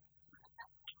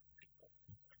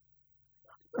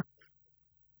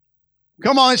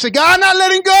 Come on and say, God, I'm not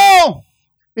letting go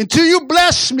until you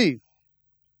bless me.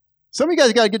 Some of you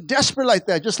guys got to get desperate like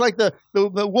that. Just like the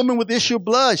woman with the issue of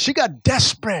blood. She got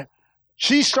desperate.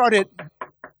 She started,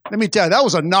 let me tell you, that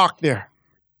was a knock there.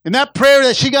 And that prayer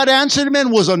that she got answered,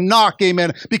 amen, was a knock,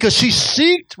 amen. Because she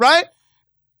seeked, right?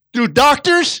 Through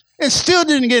doctors and still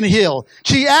didn't get healed.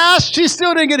 She asked, she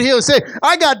still didn't get healed. Say,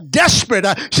 I got desperate.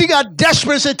 She got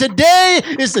desperate and said, today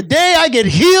is the day I get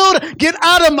healed. Get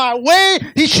out of my way.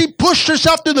 She pushed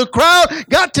herself through the crowd.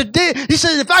 Got today. He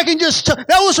said, if I can just, that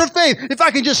was her faith. If I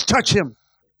can just touch Him.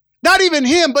 Not even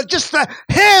Him, but just the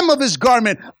hem of His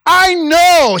garment. I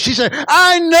know, she said,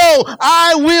 I know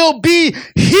I will be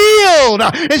healed.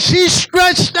 And she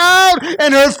stretched out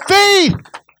and her faith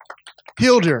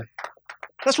healed her.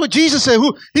 That's what Jesus said.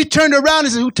 He turned around and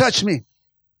said, who touched me?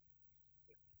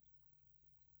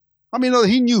 I mean,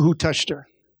 He knew who touched her.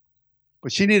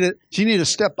 But she needed to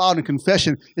step out in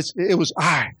confession. It was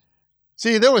I.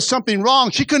 See, there was something wrong.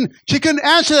 She couldn't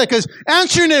answer that because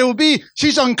answering it would be,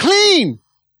 she's unclean.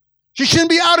 She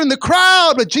shouldn't be out in the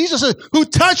crowd. But Jesus said, who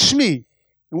touched me?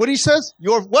 And what He says?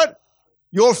 Your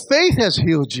faith has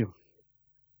healed you.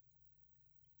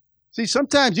 See,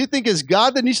 sometimes you think it's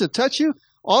God that needs to touch you.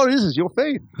 All it is your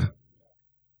faith.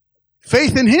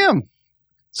 Faith in Him.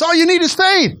 So all you need is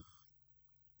faith.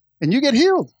 And you get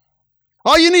healed.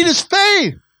 All you need is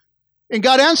faith. And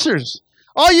God answers.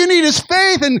 All you need is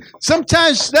faith. And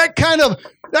sometimes that kind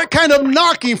of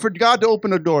knocking for God to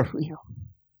open a door for you.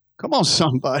 Come on,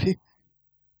 somebody.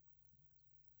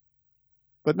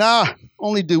 But not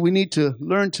only do we need to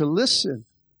learn to listen,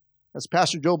 as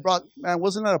Pastor Joe brought, man,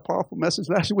 wasn't that a powerful message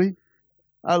last week?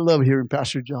 I love hearing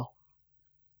Pastor Joe.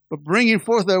 But bringing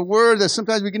forth a word that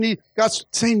sometimes we can need, God's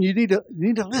saying you need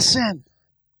to listen.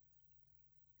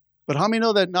 But how many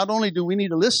know that not only do we need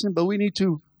to listen, but we need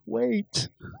to wait?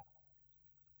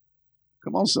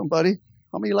 Come on, somebody.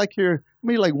 How many like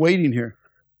waiting here?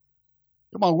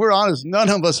 Come on, we're honest. None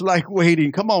of us like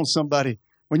waiting. Come on, somebody.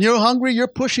 When you're hungry, you're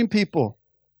pushing people.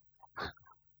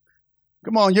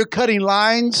 Come on, you're cutting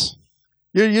lines.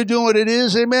 You're doing what it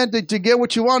is, amen, to get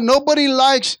what you want. Nobody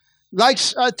likes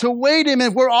to wait, amen.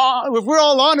 If we're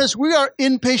all honest, we are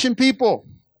impatient people.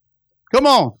 Come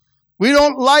on. We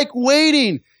don't like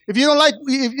waiting. If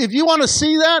you want to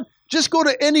see that, just go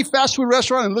to any fast food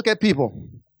restaurant and look at people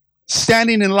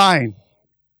standing in line.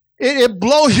 It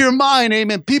blows your mind,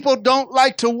 amen. People don't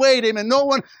like to wait, amen. No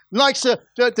one likes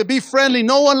to be friendly.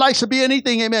 No one likes to be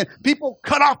anything, amen. People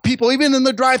cut off people, even in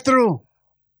the drive-thru.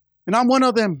 And I'm one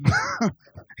of them.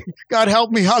 God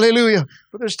help me, hallelujah.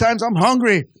 But there's times I'm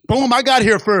hungry. Boom, I got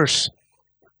here first.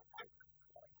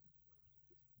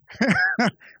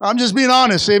 I'm just being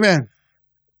honest, amen.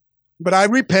 But I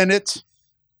repent it,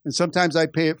 and sometimes I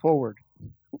pay it forward.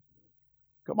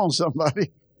 Come on,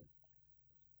 somebody.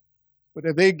 But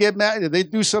if they get mad, if they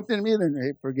do something to me, then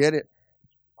hey, forget it.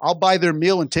 I'll buy their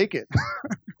meal and take it.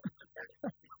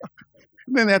 And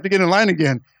then they have to get in line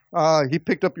again. He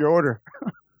picked up your order.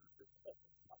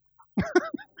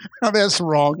 That's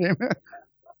wrong, amen.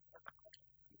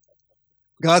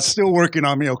 God's still working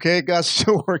on me, okay? God's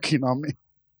still working on me.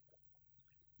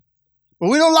 But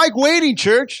we don't like waiting,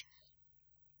 church.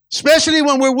 Especially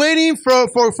when we're waiting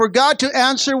for God to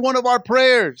answer one of our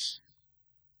prayers.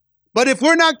 But if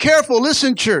we're not careful,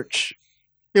 listen, church.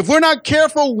 If we're not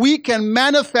careful, we can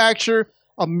manufacture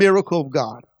a miracle of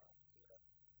God.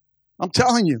 I'm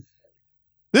telling you.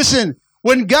 Listen,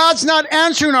 when God's not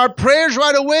answering our prayers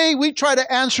right away, we try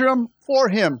to answer them for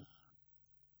Him.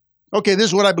 Okay, this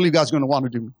is what I believe God's going to want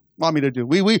me to do.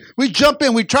 We jump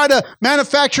in. We try to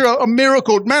manufacture a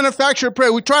miracle, manufacture a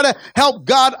prayer. We try to help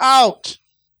God out.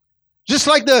 Just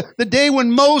like the day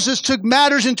when Moses took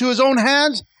matters into his own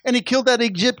hands and he killed that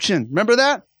Egyptian. Remember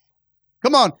that?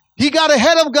 Come on. He got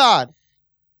ahead of God.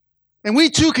 And we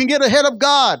too can get ahead of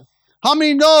God. How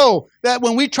many know that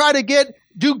when we try to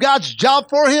do God's job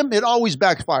for Him, it always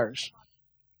backfires?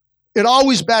 It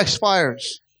always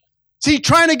backfires. See,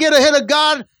 trying to get ahead of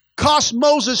God cost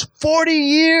Moses 40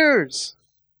 years.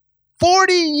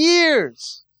 40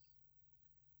 years.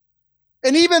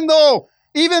 And even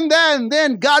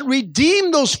then God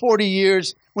redeemed those 40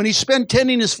 years when he spent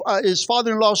tending his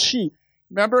father-in-law's sheep.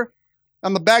 Remember?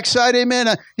 On the backside,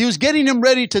 amen. He was getting him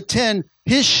ready to tend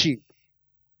his sheep.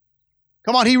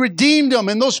 Come on, he redeemed them.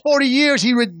 In those 40 years,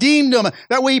 he redeemed them.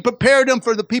 That way he prepared them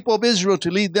for the people of Israel to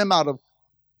lead them out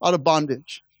of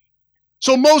bondage.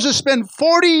 So Moses spent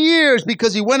 40 years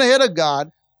because he went ahead of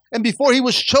God. And before he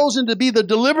was chosen to be the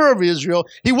deliverer of Israel,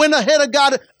 he went ahead of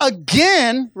God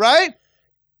again, right?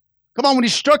 Come on, when he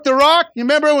struck the rock, you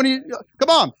remember come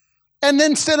on. And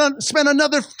then spent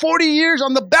another 40 years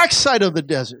on the backside of the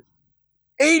desert.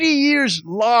 80 years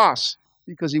lost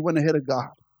because he went ahead of God.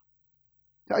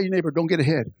 Tell your neighbor, don't get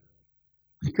ahead.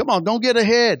 Come on, don't get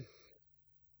ahead.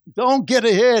 Don't get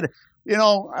ahead. You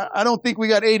know, I don't think we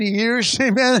got 80 years,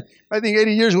 amen. I think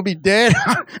 80 years will be dead.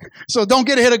 So don't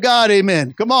get ahead of God,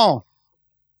 amen. Come on.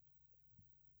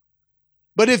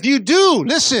 But if you do,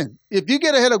 listen, if you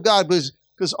get ahead of God,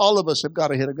 because all of us have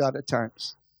got ahead of God at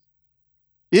times.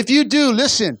 If you do,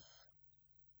 listen,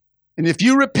 and if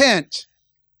you repent,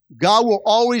 God will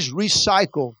always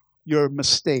recycle your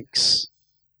mistakes.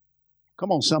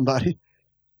 Come on, somebody.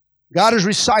 God has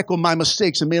recycled my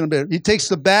mistakes and made them better. He takes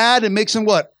the bad and makes them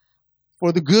what?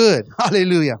 For the good.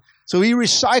 Hallelujah. So He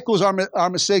recycles our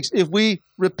mistakes if we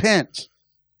repent.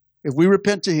 If we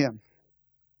repent to Him.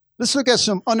 Let's look at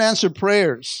some unanswered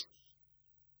prayers.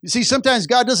 You see, sometimes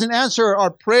God doesn't answer our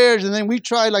prayers, and then we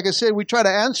try, like I said, we try to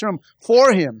answer them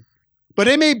for Him. But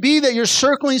it may be that you're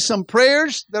circling some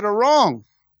prayers that are wrong.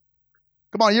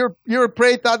 Come on, you ever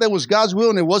prayed, thought that was God's will,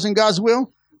 and it wasn't God's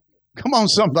will? Come on,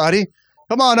 somebody.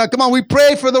 Come on, we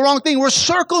pray for the wrong thing. We're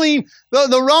circling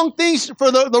the wrong things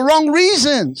for the wrong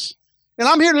reasons. And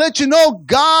I'm here to let you know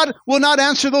God will not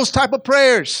answer those type of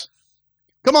prayers.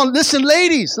 Come on, listen,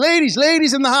 ladies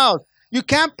in the house. You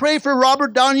can't pray for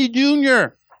Robert Downey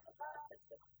Jr.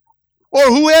 or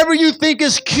whoever you think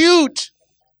is cute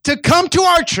to come to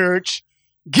our church,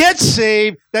 get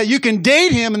saved, that you can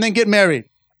date him and then get married.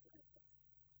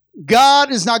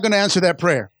 God is not going to answer that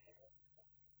prayer.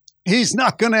 He's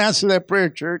not going to answer that prayer,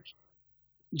 church.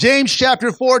 James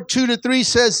chapter 4, 2-3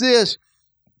 says this,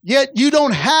 yet you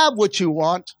don't have what you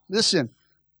want, listen,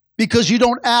 because you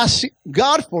don't ask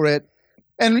God for it.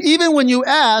 And even when you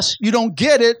ask, you don't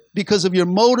get it because of your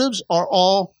motives are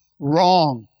all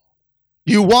wrong.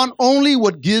 You want only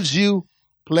what gives you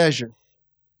pleasure.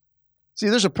 See,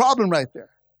 there's a problem right there.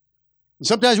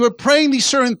 Sometimes we're praying these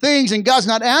certain things and God's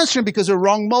not answering because they're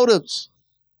wrong motives.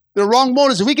 They're wrong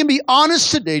motives. If we can be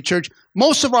honest today, church,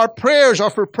 most of our prayers are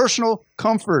for personal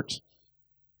comfort.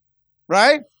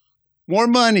 Right? More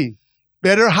money,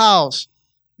 better house,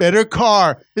 better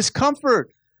car. It's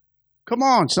comfort. Come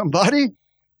on, somebody.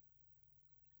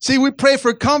 See, we pray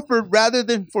for comfort rather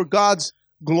than for God's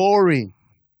glory.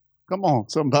 Come on,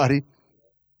 somebody.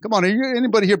 Come on,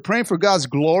 anybody here praying for God's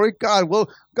glory?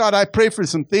 God, I pray for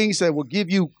some things that will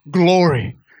give you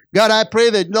glory. God, I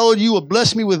pray that, Lord, you will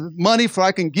bless me with money for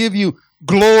I can give you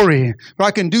glory, for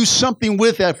I can do something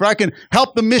with that, for I can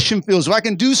help the mission fields, for I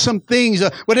can do some things,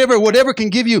 whatever can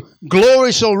give you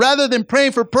glory. So rather than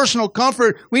praying for personal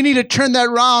comfort, we need to turn that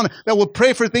around, that we'll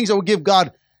pray for things that will give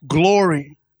God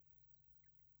glory.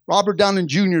 Robert Downey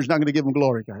Jr. is not going to give him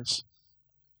glory, guys.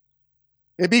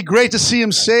 It'd be great to see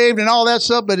him saved and all that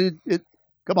stuff, but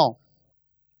come on.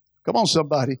 Come on,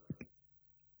 somebody.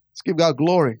 Let's give God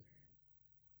glory.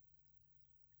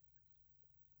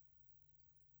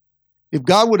 If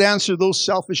God would answer those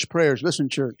selfish prayers, listen,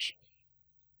 church,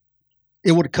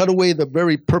 it would cut away the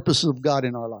very purposes of God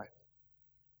in our life.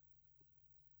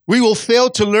 We will fail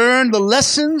to learn the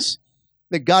lessons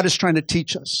that God is trying to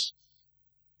teach us,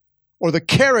 or the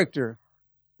character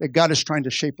that God is trying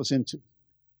to shape us into.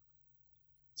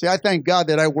 See, I thank God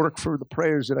that I work for the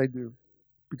prayers that I do,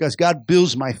 because God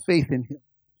builds my faith in Him,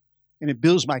 and it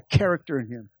builds my character in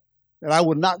Him, that I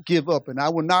will not give up, and I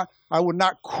will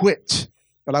not quit,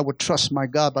 but I would trust my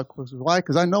God. Why?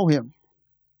 Because I know Him,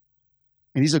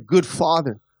 and He's a good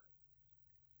Father,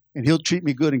 and He'll treat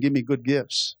me good and give me good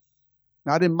gifts.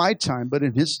 Not in my time, but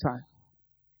in His time.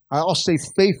 I'll stay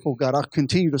faithful, God. I'll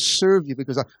continue to serve you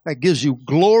because that gives you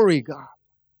glory, God.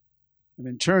 And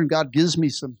in turn, God gives me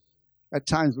at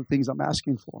times, the things I'm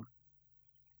asking for.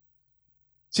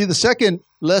 See, the second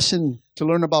lesson to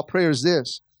learn about prayer is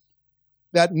this,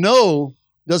 that no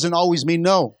doesn't always mean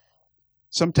no.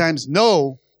 Sometimes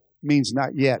no means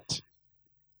not yet.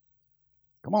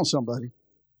 Come on, somebody.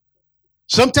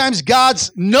 Sometimes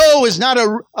God's no is not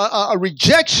a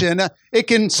rejection. It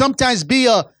can sometimes be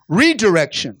a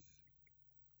redirection.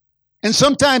 And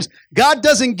sometimes God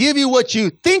doesn't give you what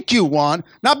you think you want,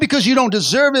 not because you don't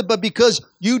deserve it, but because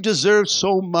you deserve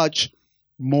so much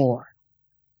more.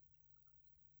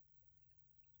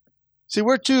 See,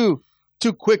 we're too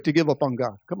quick to give up on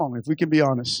God. Come on, if we can be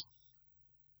honest.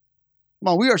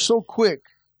 Come on, we are so quick.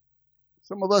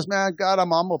 Some of us, man, God, I'm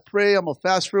going to pray, I'm going to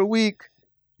fast for a week.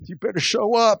 You better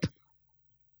show up.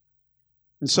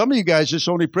 And some of you guys just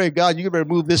only pray, God, you better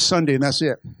move this Sunday, and that's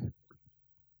it.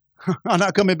 I'm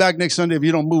not coming back next Sunday if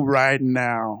you don't move right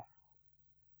now.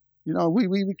 You know,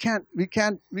 we can't,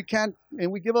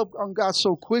 and we give up on God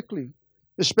so quickly,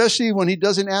 especially when He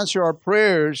doesn't answer our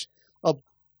prayers of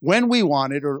when we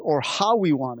want it or how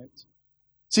we want it.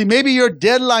 See, maybe your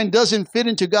deadline doesn't fit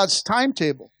into God's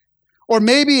timetable, or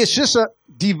maybe it's just a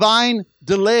divine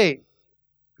delay.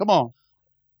 Come on.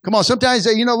 Sometimes,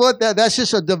 you know what? That's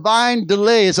just a divine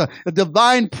delay. It's a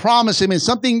divine promise. I mean,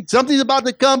 something's about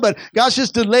to come, but God's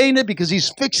just delaying it because He's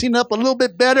fixing up a little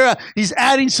bit better. He's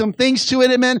adding some things to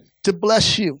it, amen, to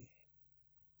bless you.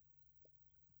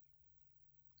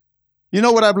 You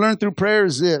know what I've learned through prayer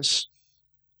is this,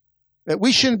 that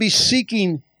we shouldn't be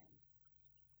seeking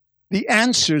the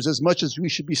answers as much as we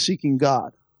should be seeking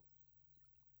God.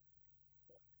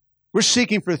 We're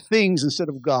seeking for things instead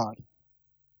of God.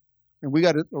 And we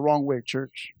got it the wrong way,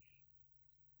 church.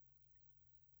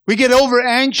 We get over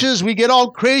anxious. We get all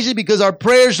crazy because our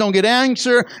prayers don't get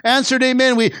answered.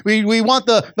 Amen. We want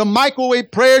the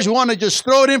microwave prayers. We want to just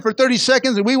throw it in for 30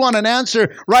 seconds, and we want an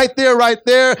answer right there,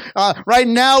 right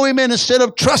now, amen, instead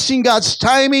of trusting God's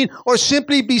timing, or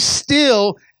simply be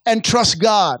still and trust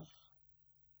God.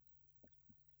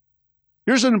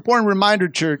 Here's an important reminder,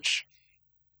 church,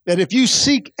 that if you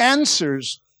seek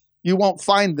answers, you won't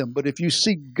find them. But if you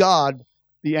seek God,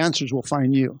 the answers will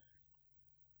find you.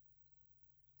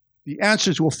 The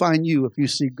answers will find you if you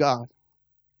seek God.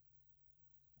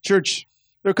 Church,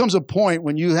 there comes a point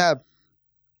when you have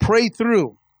pray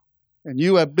through and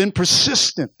you have been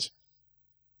persistent,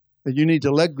 that you need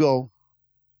to let go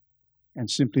and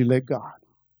simply let God.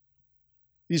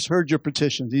 He's heard your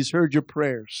petitions. He's heard your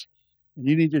prayers. And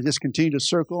you need to just continue to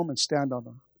circle them and stand on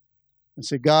them. And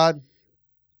say, God,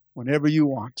 whenever you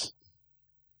want,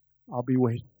 I'll be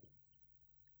waiting.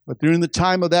 But during the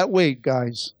time of that wait,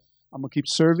 guys, I'm going to keep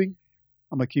serving.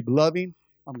 I'm going to keep loving.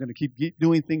 I'm going to keep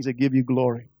doing things that give you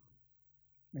glory.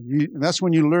 And that's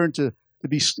when you learn to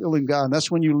be still in God. And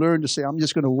that's when you learn to say, I'm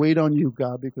just going to wait on you,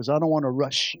 God, because I don't want to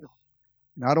rush you.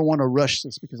 And I don't want to rush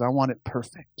this because I want it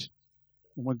perfect.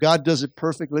 And when God does it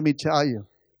perfect, let me tell you,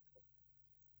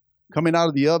 coming out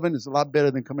of the oven is a lot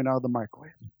better than coming out of the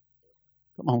microwave.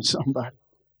 Come on, somebody.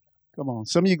 Come on.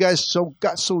 Some of you guys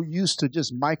got so used to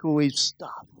just microwave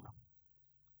stuff. And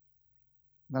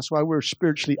that's why we're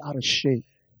spiritually out of shape.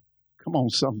 Come on,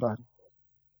 somebody.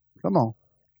 Come on.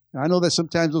 And I know that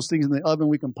sometimes those things in the oven,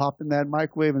 we can pop in that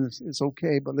microwave and it's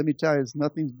okay. But let me tell you,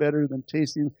 nothing's better than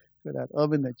tasting that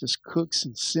oven that just cooks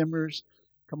and simmers.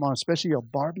 Come on, especially a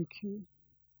barbecue.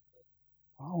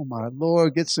 Oh, my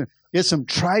Lord. Get some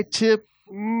tri-tip.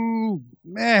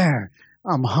 Man,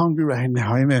 I'm hungry right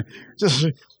now. Amen. Just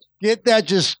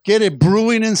get it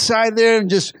brewing inside there and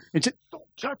just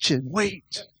don't touch it.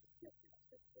 Wait.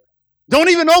 Don't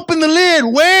even open the lid.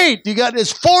 Wait.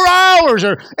 It's 4 hours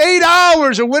or 8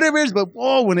 hours or whatever it is. But,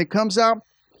 when it comes out,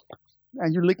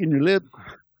 and you're licking your lip.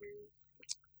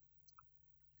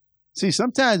 See,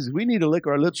 sometimes we need to lick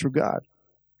our lips for God.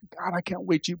 God, I can't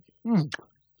wait till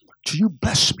you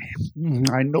bless me.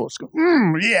 I know it's good.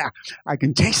 Yeah, I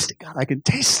can taste it, God. I can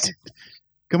taste it.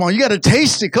 Come on, you got to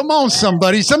taste it. Come on,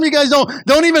 somebody. Some of you guys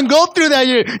don't even go through that.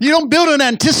 You don't build an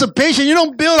anticipation. You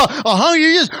don't build a hunger.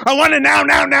 You just, I want it now.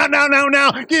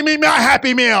 Give me my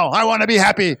happy meal. I want to be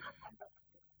happy.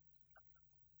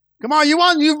 Come on,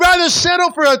 you'd rather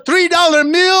settle for a $3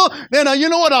 meal than a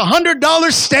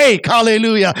 $100 steak.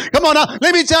 Hallelujah. Come on, now,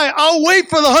 let me tell you, I'll wait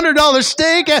for the $100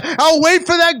 steak. I'll wait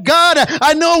for that God.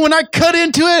 I know when I cut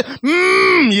into it,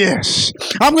 yes,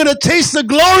 I'm going to taste the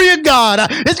glory of God.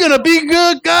 It's going to be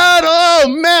good, God.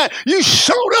 Oh, man, you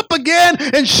showed up again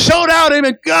and showed out.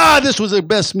 Amen. God, this was the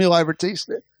best meal I ever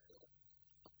tasted.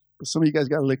 But some of you guys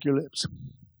got to lick your lips.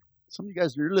 Some of you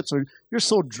guys, your lips you're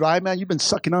so dry, man. You've been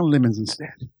sucking on lemons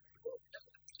instead.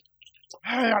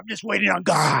 Hey, I'm just waiting on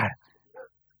God.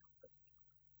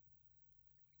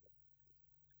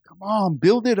 Come on,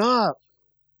 build it up.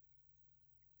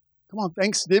 Come on,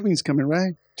 Thanksgiving's coming,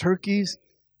 right? Turkeys.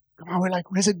 Come on, we're like,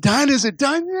 is it done? Is it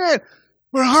done yet?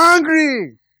 We're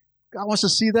hungry. God wants to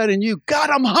see that in you.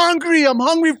 God, I'm hungry. I'm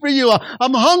hungry for you.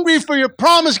 I'm hungry for your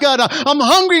promise, God. I'm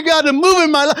hungry, God, to move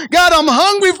in my life. God, I'm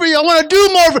hungry for you. I want to do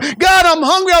more for you. God, I'm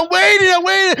hungry. I'm waiting.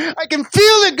 I can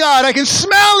feel it, God. I can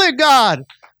smell it, God.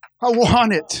 I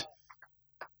want it.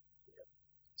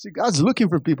 See, God's looking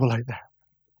for people like that.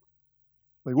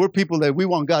 But we're people that we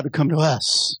want God to come to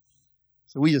us.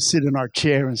 So we just sit in our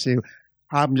chair and say,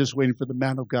 I'm just waiting for the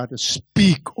man of God to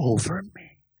speak over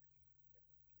me.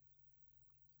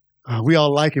 We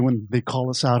all like it when they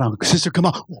call us out. Sister, come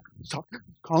on. Stop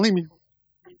calling me.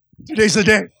 Today's the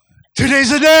day. Today's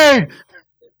the day.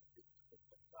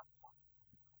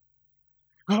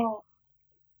 Oh.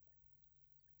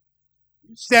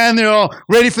 Stand there all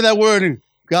ready for that word, and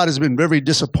God has been very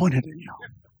disappointed in you.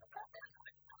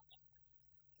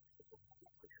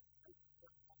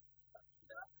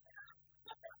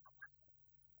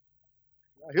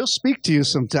 He'll speak to you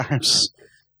sometimes.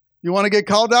 You want to get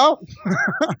called out?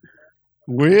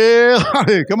 Well,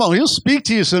 come on, he'll speak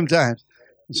to you sometimes.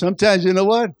 And sometimes, you know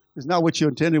what? It's not what you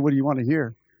intended, what you want to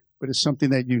hear, but it's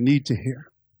something that you need to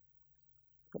hear.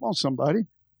 Come on, somebody.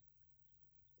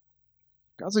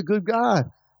 God's a good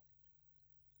God.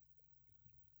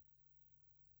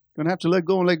 Going to have to let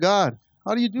go and let God.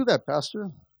 How do you do that, Pastor?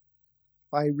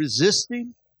 By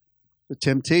resisting the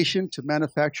temptation to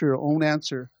manufacture your own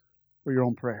answer for your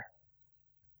own prayer.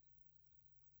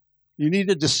 You need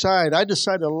to decide. I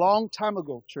decided a long time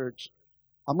ago, church,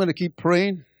 I'm going to keep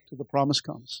praying till the promise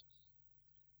comes,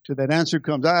 till that answer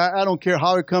comes. I don't care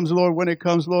how it comes, Lord, when it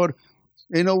comes, Lord.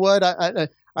 You know what?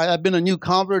 I've been a new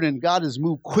convert, and God has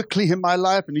moved quickly in my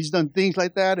life, and He's done things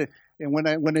like that. And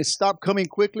when they stopped coming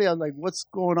quickly, I was like, what's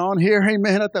going on here? Hey,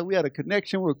 man, I thought we had a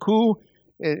connection. We're cool.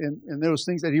 And there was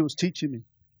things that He was teaching me.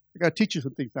 I got to teach you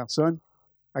some things now, son.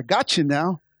 I got you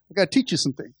now. I got to teach you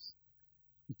some things.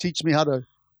 You teach me how to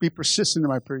be persistent in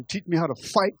my prayer. You teach me how to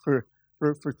fight for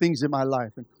things in my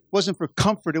life. And wasn't for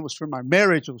comfort. It was for my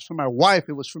marriage. It was for my wife.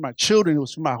 It was for my children. It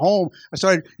was for my home. I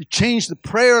started to change the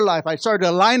prayer life. I started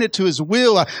to align it to His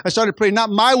will. I started praying, not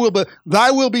my will, but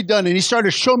Thy will be done. And He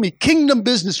started to show me kingdom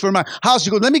business for my house.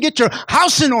 He goes, let me get your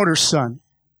house in order, son.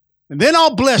 And then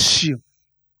I'll bless you.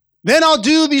 Then I'll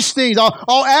do these things.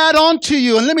 I'll add on to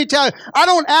you. And let me tell you, I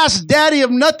don't ask Daddy of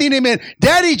nothing, amen.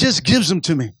 Daddy just gives them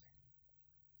to me.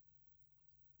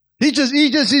 He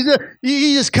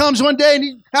just comes one day and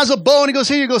he has a bow and he goes,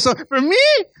 here you go, son. For me?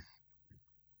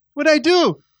 What'd I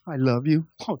do? I love you.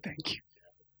 Oh, thank you.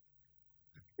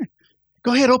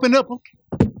 Go ahead, open up. Okay.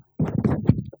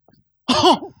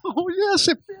 Oh, yes,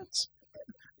 it fits.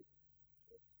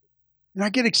 And I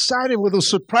get excited with those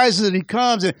surprises that He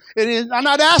comes. And I'm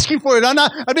not asking for it.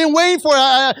 I've been waiting for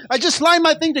it. I just line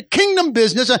my thing to kingdom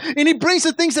business. And He brings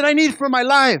the things that I need for my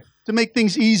life to make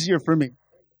things easier for me.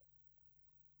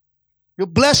 He'll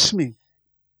bless me.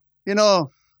 You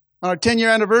know, on our 10-year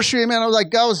anniversary, man, I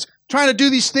was trying to do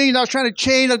these things. I was trying to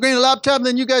change. I was getting a laptop. And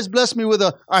then you guys blessed me with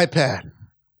an iPad.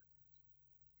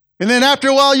 And then after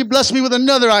a while, you blessed me with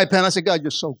another iPad. I said, God,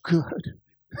 you're so good.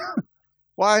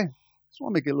 Why? I just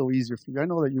want to make it a little easier for you. I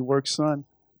know that you work, son.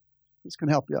 This can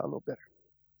help you out a little better.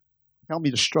 Help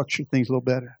me to structure things a little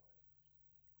better.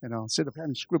 You know, instead of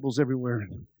having scribbles everywhere.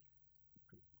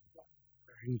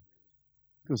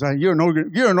 Because you're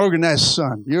an organized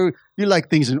son. You like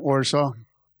things in order, so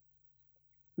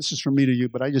this is from me to you,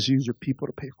 but I just use your people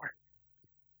to pay for it.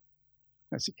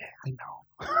 I said, yeah, I know.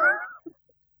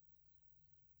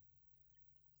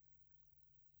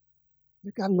 They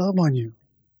got love on you.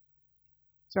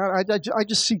 So I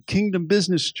just see Kingdom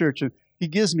Business Church, and He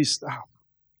gives me stuff.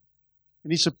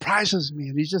 And He surprises me,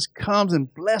 and He just comes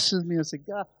and blesses me. I say,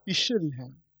 God, you shouldn't have.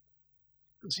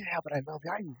 He goes, yeah, but I love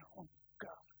you. I know. God.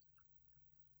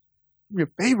 I'm your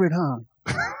favorite, huh?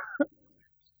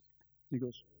 He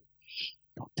goes, shh,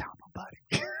 don't tell nobody.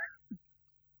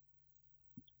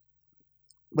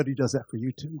 But He does that for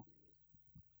you too.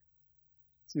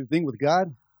 See, the thing with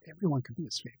God, everyone can be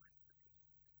His favorite.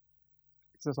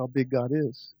 That's how big God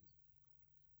is.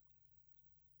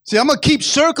 See, I'm going to keep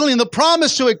circling the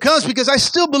promise till it comes because I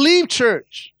still believe,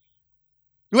 church.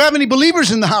 Do we have any believers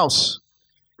in the house?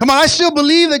 Come on, I still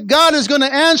believe that God is going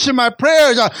to answer my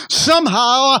prayers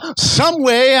somehow, some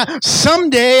way,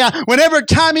 someday, whenever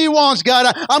time He wants,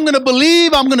 God. I'm going to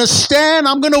believe, I'm going to stand,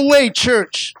 I'm going to wait,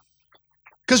 church.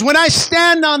 Because when I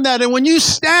stand on that, and when you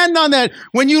stand on that,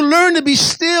 when you learn to be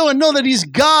still and know that He's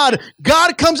God,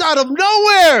 God comes out of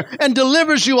nowhere and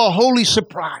delivers you a holy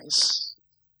surprise.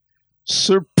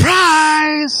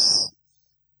 Surprise!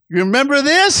 You remember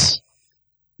this?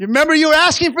 You remember you were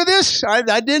asking for this? I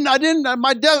didn't.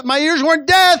 My ears weren't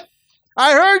deaf.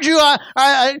 I heard you.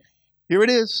 Here it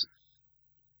is.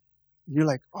 And you're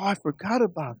like, oh, I forgot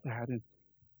about that. And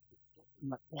I'm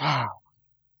like, wow.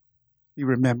 He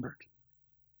remembered.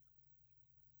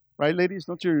 Right, ladies?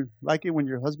 Don't you like it when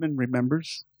your husband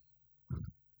remembers?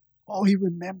 Oh, he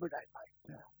remembered. I like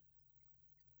that.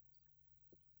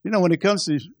 You know, when it comes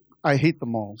to, I hate the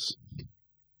malls.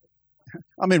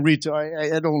 I'm in retail.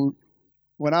 I don't,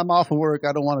 when I'm off of work,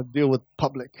 I don't want to deal with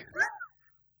public.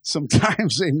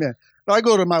 Sometimes, amen. But I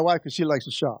go to my wife because she likes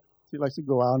to shop. She likes to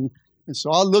go out. And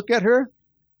so I'll look at her.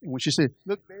 And when she says,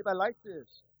 look, babe, I like this.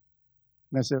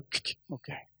 And I said,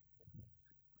 okay.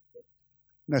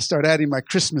 And I start adding my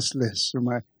Christmas list or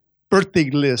my birthday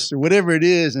list or whatever it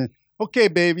is. And, okay,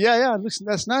 babe, yeah, listen,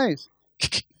 that's nice.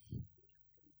 Can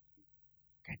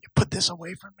you put this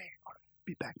away for me? I'll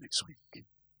be back next week.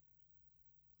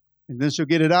 And then she'll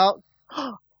get it out.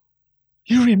 Oh,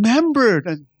 you remembered.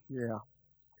 And, yeah.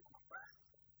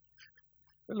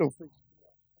 Hello,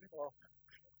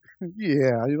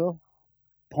 yeah, you know,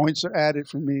 points are added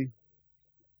for me.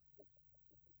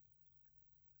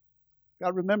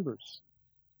 God remembers.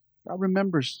 God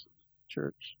remembers,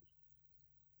 church.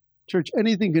 Church,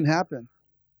 anything can happen.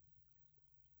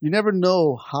 You never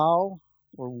know how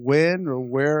or when or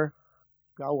where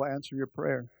God will answer your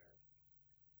prayer.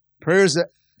 Prayer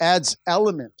adds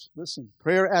element. Listen,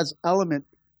 prayer adds element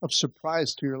of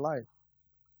surprise to your life.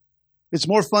 It's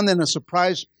more fun than a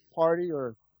surprise party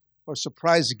or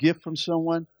surprise gift from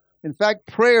someone. In fact,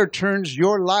 prayer turns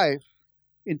your life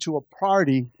into a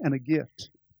party and a gift.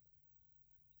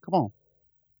 Come on.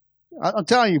 I'm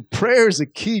telling you, prayer is the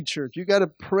key, church. You got to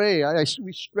pray.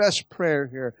 We stress prayer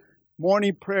here.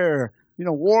 Morning prayer,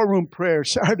 war room prayer,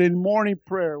 Saturday morning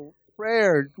prayer,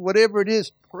 whatever it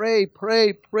is, pray,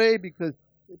 because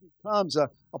it becomes a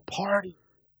party.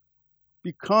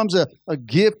 Becomes a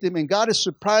gift. I mean, God has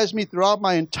surprised me throughout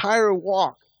my entire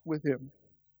walk with Him.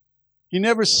 He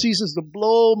never ceases to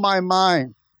blow my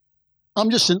mind. I'm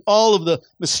just in all of the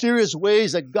mysterious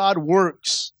ways that God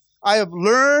works. I have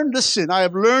learned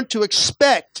to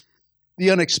expect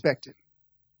the unexpected.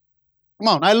 Come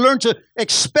on, I learned to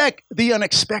expect the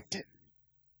unexpected.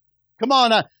 Come on,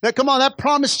 that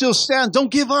promise still stands.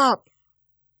 Don't give up.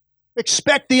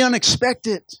 Expect the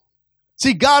unexpected.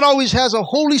 See, God always has a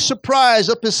holy surprise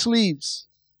up his sleeves.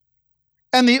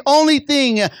 And the only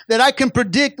thing that I can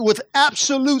predict with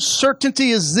absolute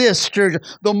certainty is this, church.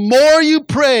 The more you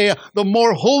pray, the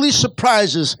more holy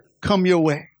surprises come your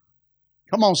way.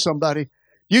 Come on, somebody.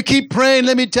 You keep praying,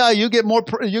 let me tell you, you get more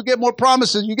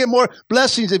promises, you get more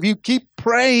blessings if you keep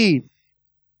praying.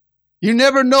 You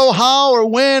never know how or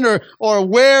when or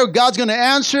where God's going to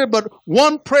answer, but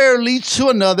one prayer leads to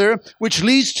another, which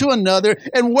leads to another.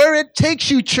 And where it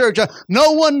takes you, church,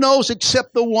 no one knows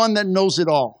except the one that knows it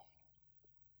all.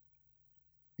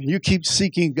 You keep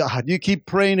seeking God. You keep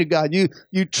praying to God.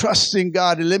 You trust in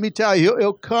God. And let me tell you,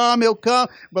 He'll come.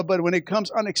 But when it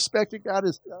comes unexpected, God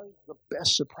is the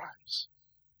best surprise.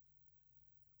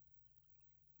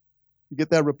 You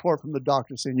get that report from the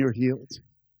doctor saying you're healed.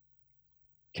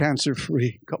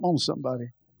 Cancer-free. Come on, somebody.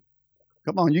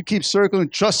 Come on. You keep circling,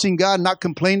 trusting God, not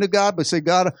complain to God, but say,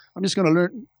 God, I'm just going to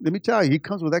learn. Let me tell you, He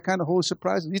comes with that kind of holy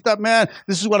surprise. You thought, man,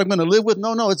 this is what I'm going to live with.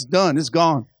 No, it's done. It's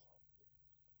gone.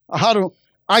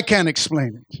 I can't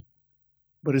explain it,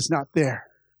 but it's not there.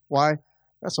 Why?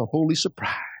 That's a holy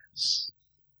surprise.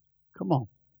 Come on.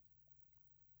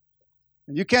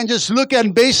 And you can't just look at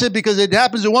and base it because it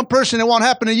happens to one person, it won't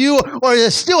happen to you, or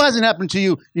it still hasn't happened to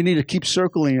you. You need to keep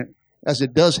circling it as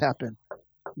it does happen.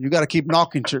 You got to keep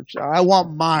knocking, church. I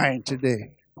want mine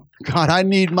today. God, I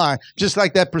need mine. Just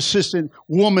like that persistent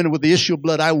woman with the issue of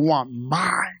blood, I want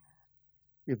mine.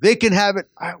 If they can have it,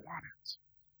 I want it.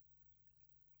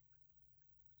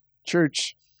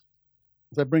 Church,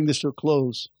 as I bring this to a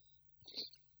close,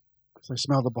 because I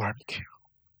smell the barbecue.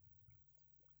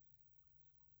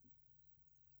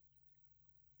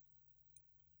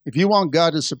 If you want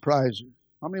God to surprise you,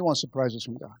 how many want surprises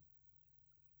from God?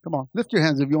 Come on, lift your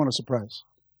hands if you want a surprise.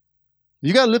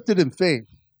 You got to lift it in faith.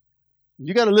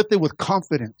 You got to lift it with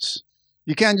confidence.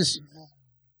 You can't just,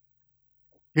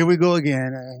 here we go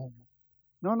again.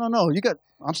 No.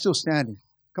 I'm still standing.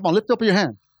 Come on, lift up your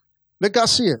hand. Let God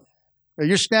see it.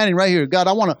 You're standing right here. God,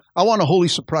 I want a holy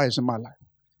surprise in my life.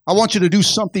 I want you to do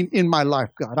something in my life,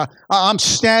 God. I'm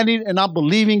standing and I'm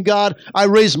believing, God. I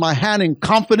raise my hand in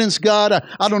confidence, God.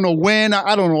 I don't know when.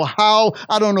 I don't know how.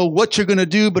 I don't know what you're going to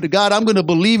do. But, God, I'm going to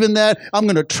believe in that. I'm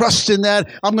going to trust in that.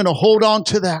 I'm going to hold on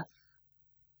to that.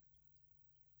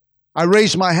 I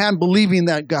raise my hand believing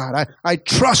that, God. I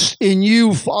trust in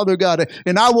you, Father God.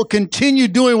 And I will continue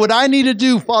doing what I need to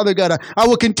do, Father God. I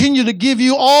will continue to give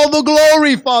you all the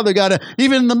glory, Father God.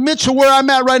 Even in the midst of where I'm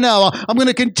at right now, I'm going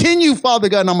to continue, Father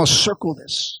God, and I'm going to circle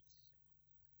this.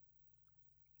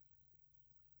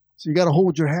 So you got to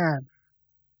hold your hand.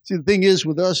 See, the thing is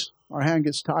with us, our hand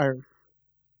gets tired.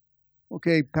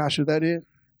 Okay, Pastor, that it?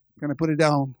 Can I put it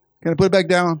down? Can I put it back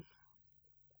down?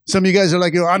 Some of you guys are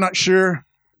like, I'm not sure.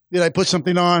 Did I put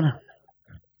something on?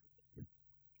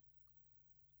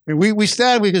 And we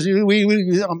stand because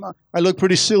I look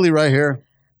pretty silly right here.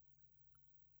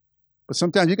 But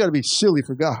sometimes you got to be silly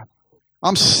for God.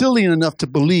 I'm silly enough to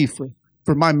believe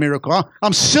for my miracle.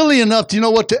 I'm silly enough to,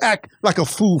 to act like a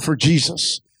fool for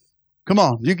Jesus. Come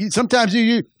on. Sometimes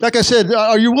you, like I said,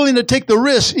 are you willing to take the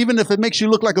risk even if it makes you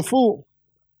look like a fool?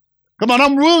 Come on,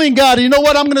 I'm ruling God. You know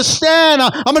what? I'm going to stand.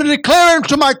 I'm going to declare it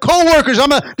to my coworkers. I'm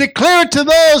going to declare it to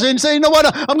those and say, you know what?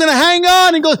 I'm going to hang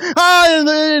on and go,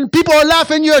 and people are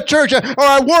laughing at you at church or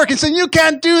at work and saying, you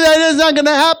can't do that. It's not going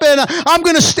to happen. I'm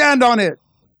going to stand on it.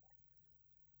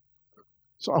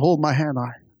 So I hold my hand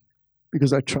high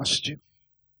because I trust you.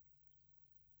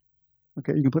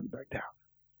 Okay, you can put it back down.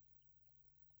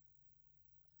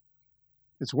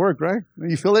 It's work, right?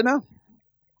 You feel it now?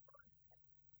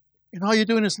 And all you're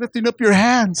doing is lifting up your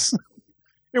hands.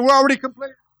 And we're already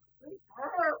complaining.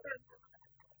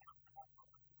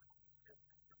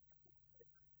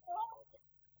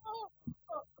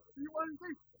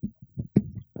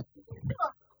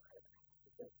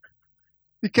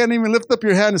 You can't even lift up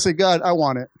your hand and say, God, I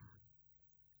want it.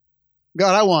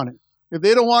 God, I want it. If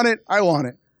they don't want it, I want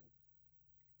it.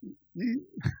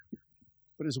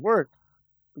 But it's work.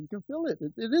 You can feel it.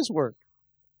 It is work.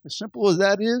 As simple as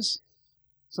that is,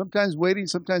 sometimes waiting,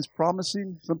 sometimes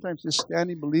promising, sometimes just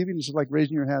standing, believing. It's just like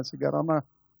raising your hand. Say, God, I'm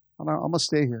going to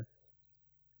stay here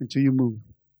until you move.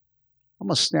 I'm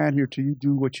going to stand here till you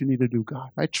do what you need to do, God.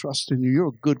 I trust in you. You're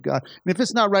a good God. And if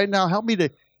it's not right now, help me to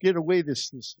get away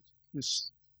this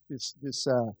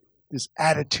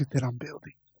attitude that I'm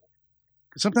building.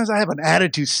 Because sometimes I have an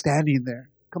attitude standing there.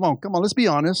 Come on, let's be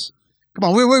honest. Come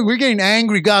on, we're getting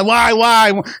angry, God.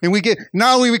 Why? And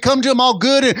we come to Him all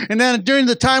good, and then during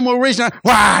the time we're raising,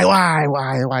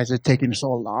 why is it taking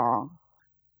so long?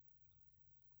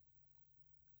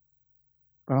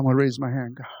 But I'm going to raise my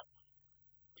hand, God.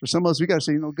 For some of us, we got to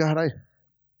say, God, I'm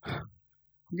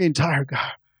getting tired,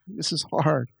 God. This is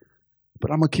hard. But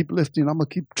I'm going to keep lifting. I'm going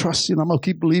to keep trusting. I'm going to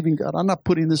keep believing, God. I'm not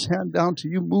putting this hand down till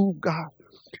you move, God.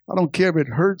 I don't care if it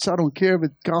hurts. I don't care if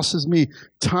it costs me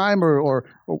time or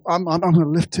I'm going to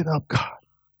lift it up, God.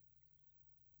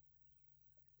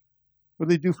 What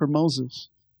did they do for Moses?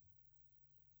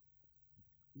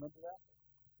 Remember that?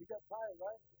 He got tired,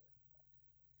 right?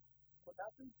 What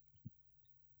happened?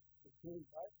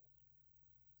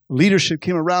 Leadership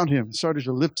came around him and started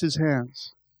to lift his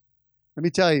hands. Let me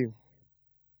tell you,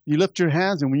 you lift your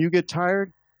hands, and when you get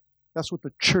tired, that's what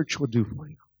the church will do for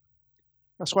you.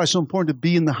 That's why it's so important to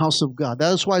be in the house of God.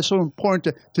 That is why it's so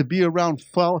important to be around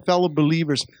fellow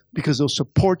believers, because they'll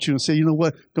support you and say, you know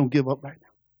what, don't give up right now.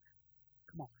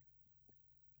 Come on.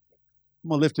 I'm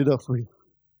going to lift it up for you.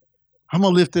 I'm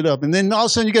going to lift it up. And then all of a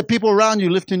sudden you get people around you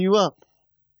lifting you up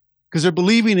because they're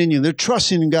believing in you. They're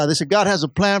trusting in God. They say, God has a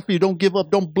plan for you. Don't give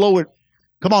up. Don't blow it.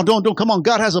 Come on, don't. Come on,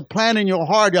 God has a plan in your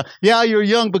heart. Yeah, you're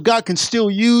young, but God can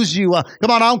still use you. Come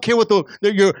on, I don't care what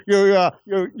your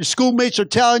schoolmates are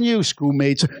telling you.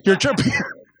 Schoolmates,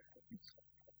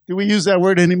 do we use that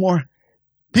word anymore?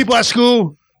 People at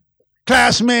school,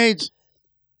 classmates.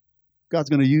 God's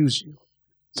going to use you.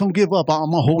 So don't give up. I'm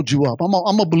going to hold you up. I'm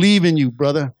going to believe in you,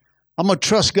 brother. I'm going to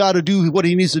trust God to do what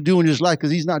He needs to do in His life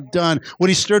because He's not done. What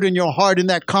He stirred in your heart in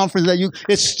that conference,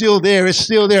 it's still there. It's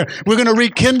still there. We're going to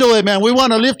rekindle it, man. We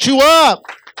want to lift you up.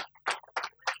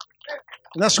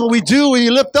 And that's what we do when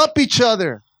you lift up each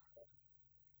other.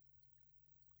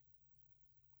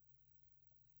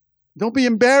 Don't be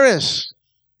embarrassed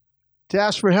to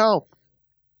ask for help.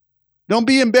 Don't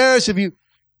be embarrassed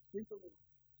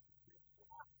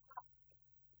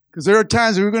because there are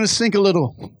times that we're going to sink a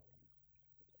little.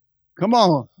 Come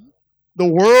on. The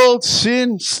world,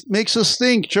 sin makes us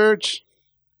think, church.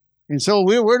 And so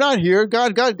we're not here.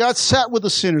 God sat with the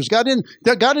sinners. God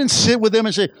didn't sit with them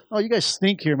and say, oh, you guys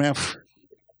stink here, man.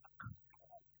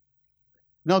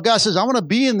 No, God says, I want to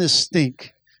be in this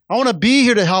stink. I want to be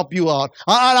here to help you out.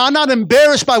 I'm not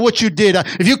embarrassed by what you did.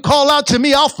 If you call out to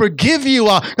me, I'll forgive you.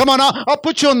 Come on, I'll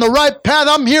put you on the right path.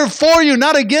 I'm here for you,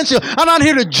 not against you. I'm not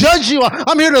here to judge you.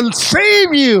 I'm here to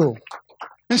save you.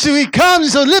 And so He comes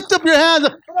and says, lift up your hands.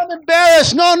 I'm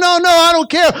embarrassed. No, I don't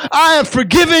care. I have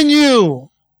forgiven you.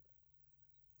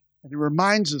 And He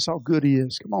reminds us how good He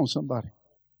is. Come on, somebody.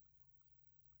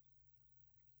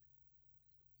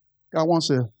 God wants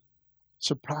to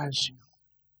surprise you.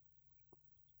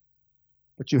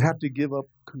 But you have to give up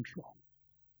control.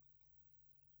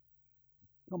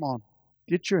 Come on.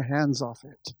 Get your hands off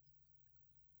it.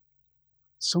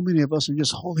 So many of us are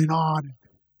just holding on.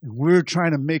 And we're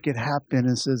trying to make it happen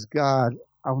and says, God,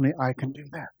 only I can do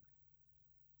that.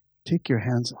 Take your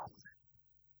hands off it.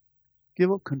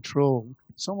 Give up control.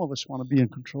 Some of us want to be in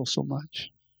control so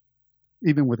much,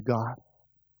 even with God.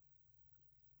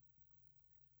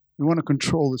 We want to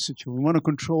control the situation. We want to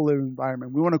control the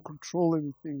environment. We want to control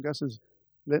everything. God says,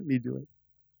 let me do it.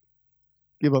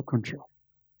 Give up control.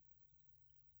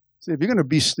 See, if you're going to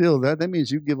be still, that means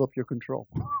you give up your control.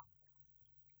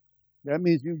 That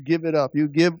means you give it up. You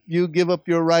give up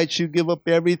your rights. You give up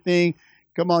everything.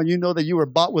 Come on, you know that you were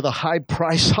bought with a high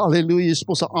price. Hallelujah. You're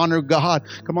supposed to honor God.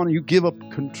 Come on, you give up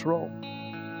control.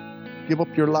 Give up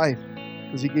your life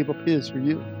because He gave up His for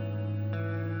you.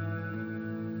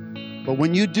 But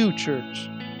when you do, church,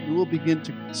 you will begin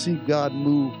to see God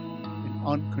move in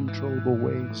uncontrollable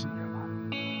ways in your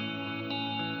life.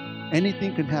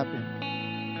 Anything can happen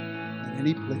at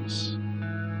any place,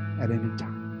 at any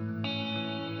time.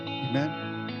 Amen?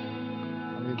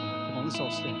 Come on, let's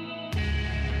all stand.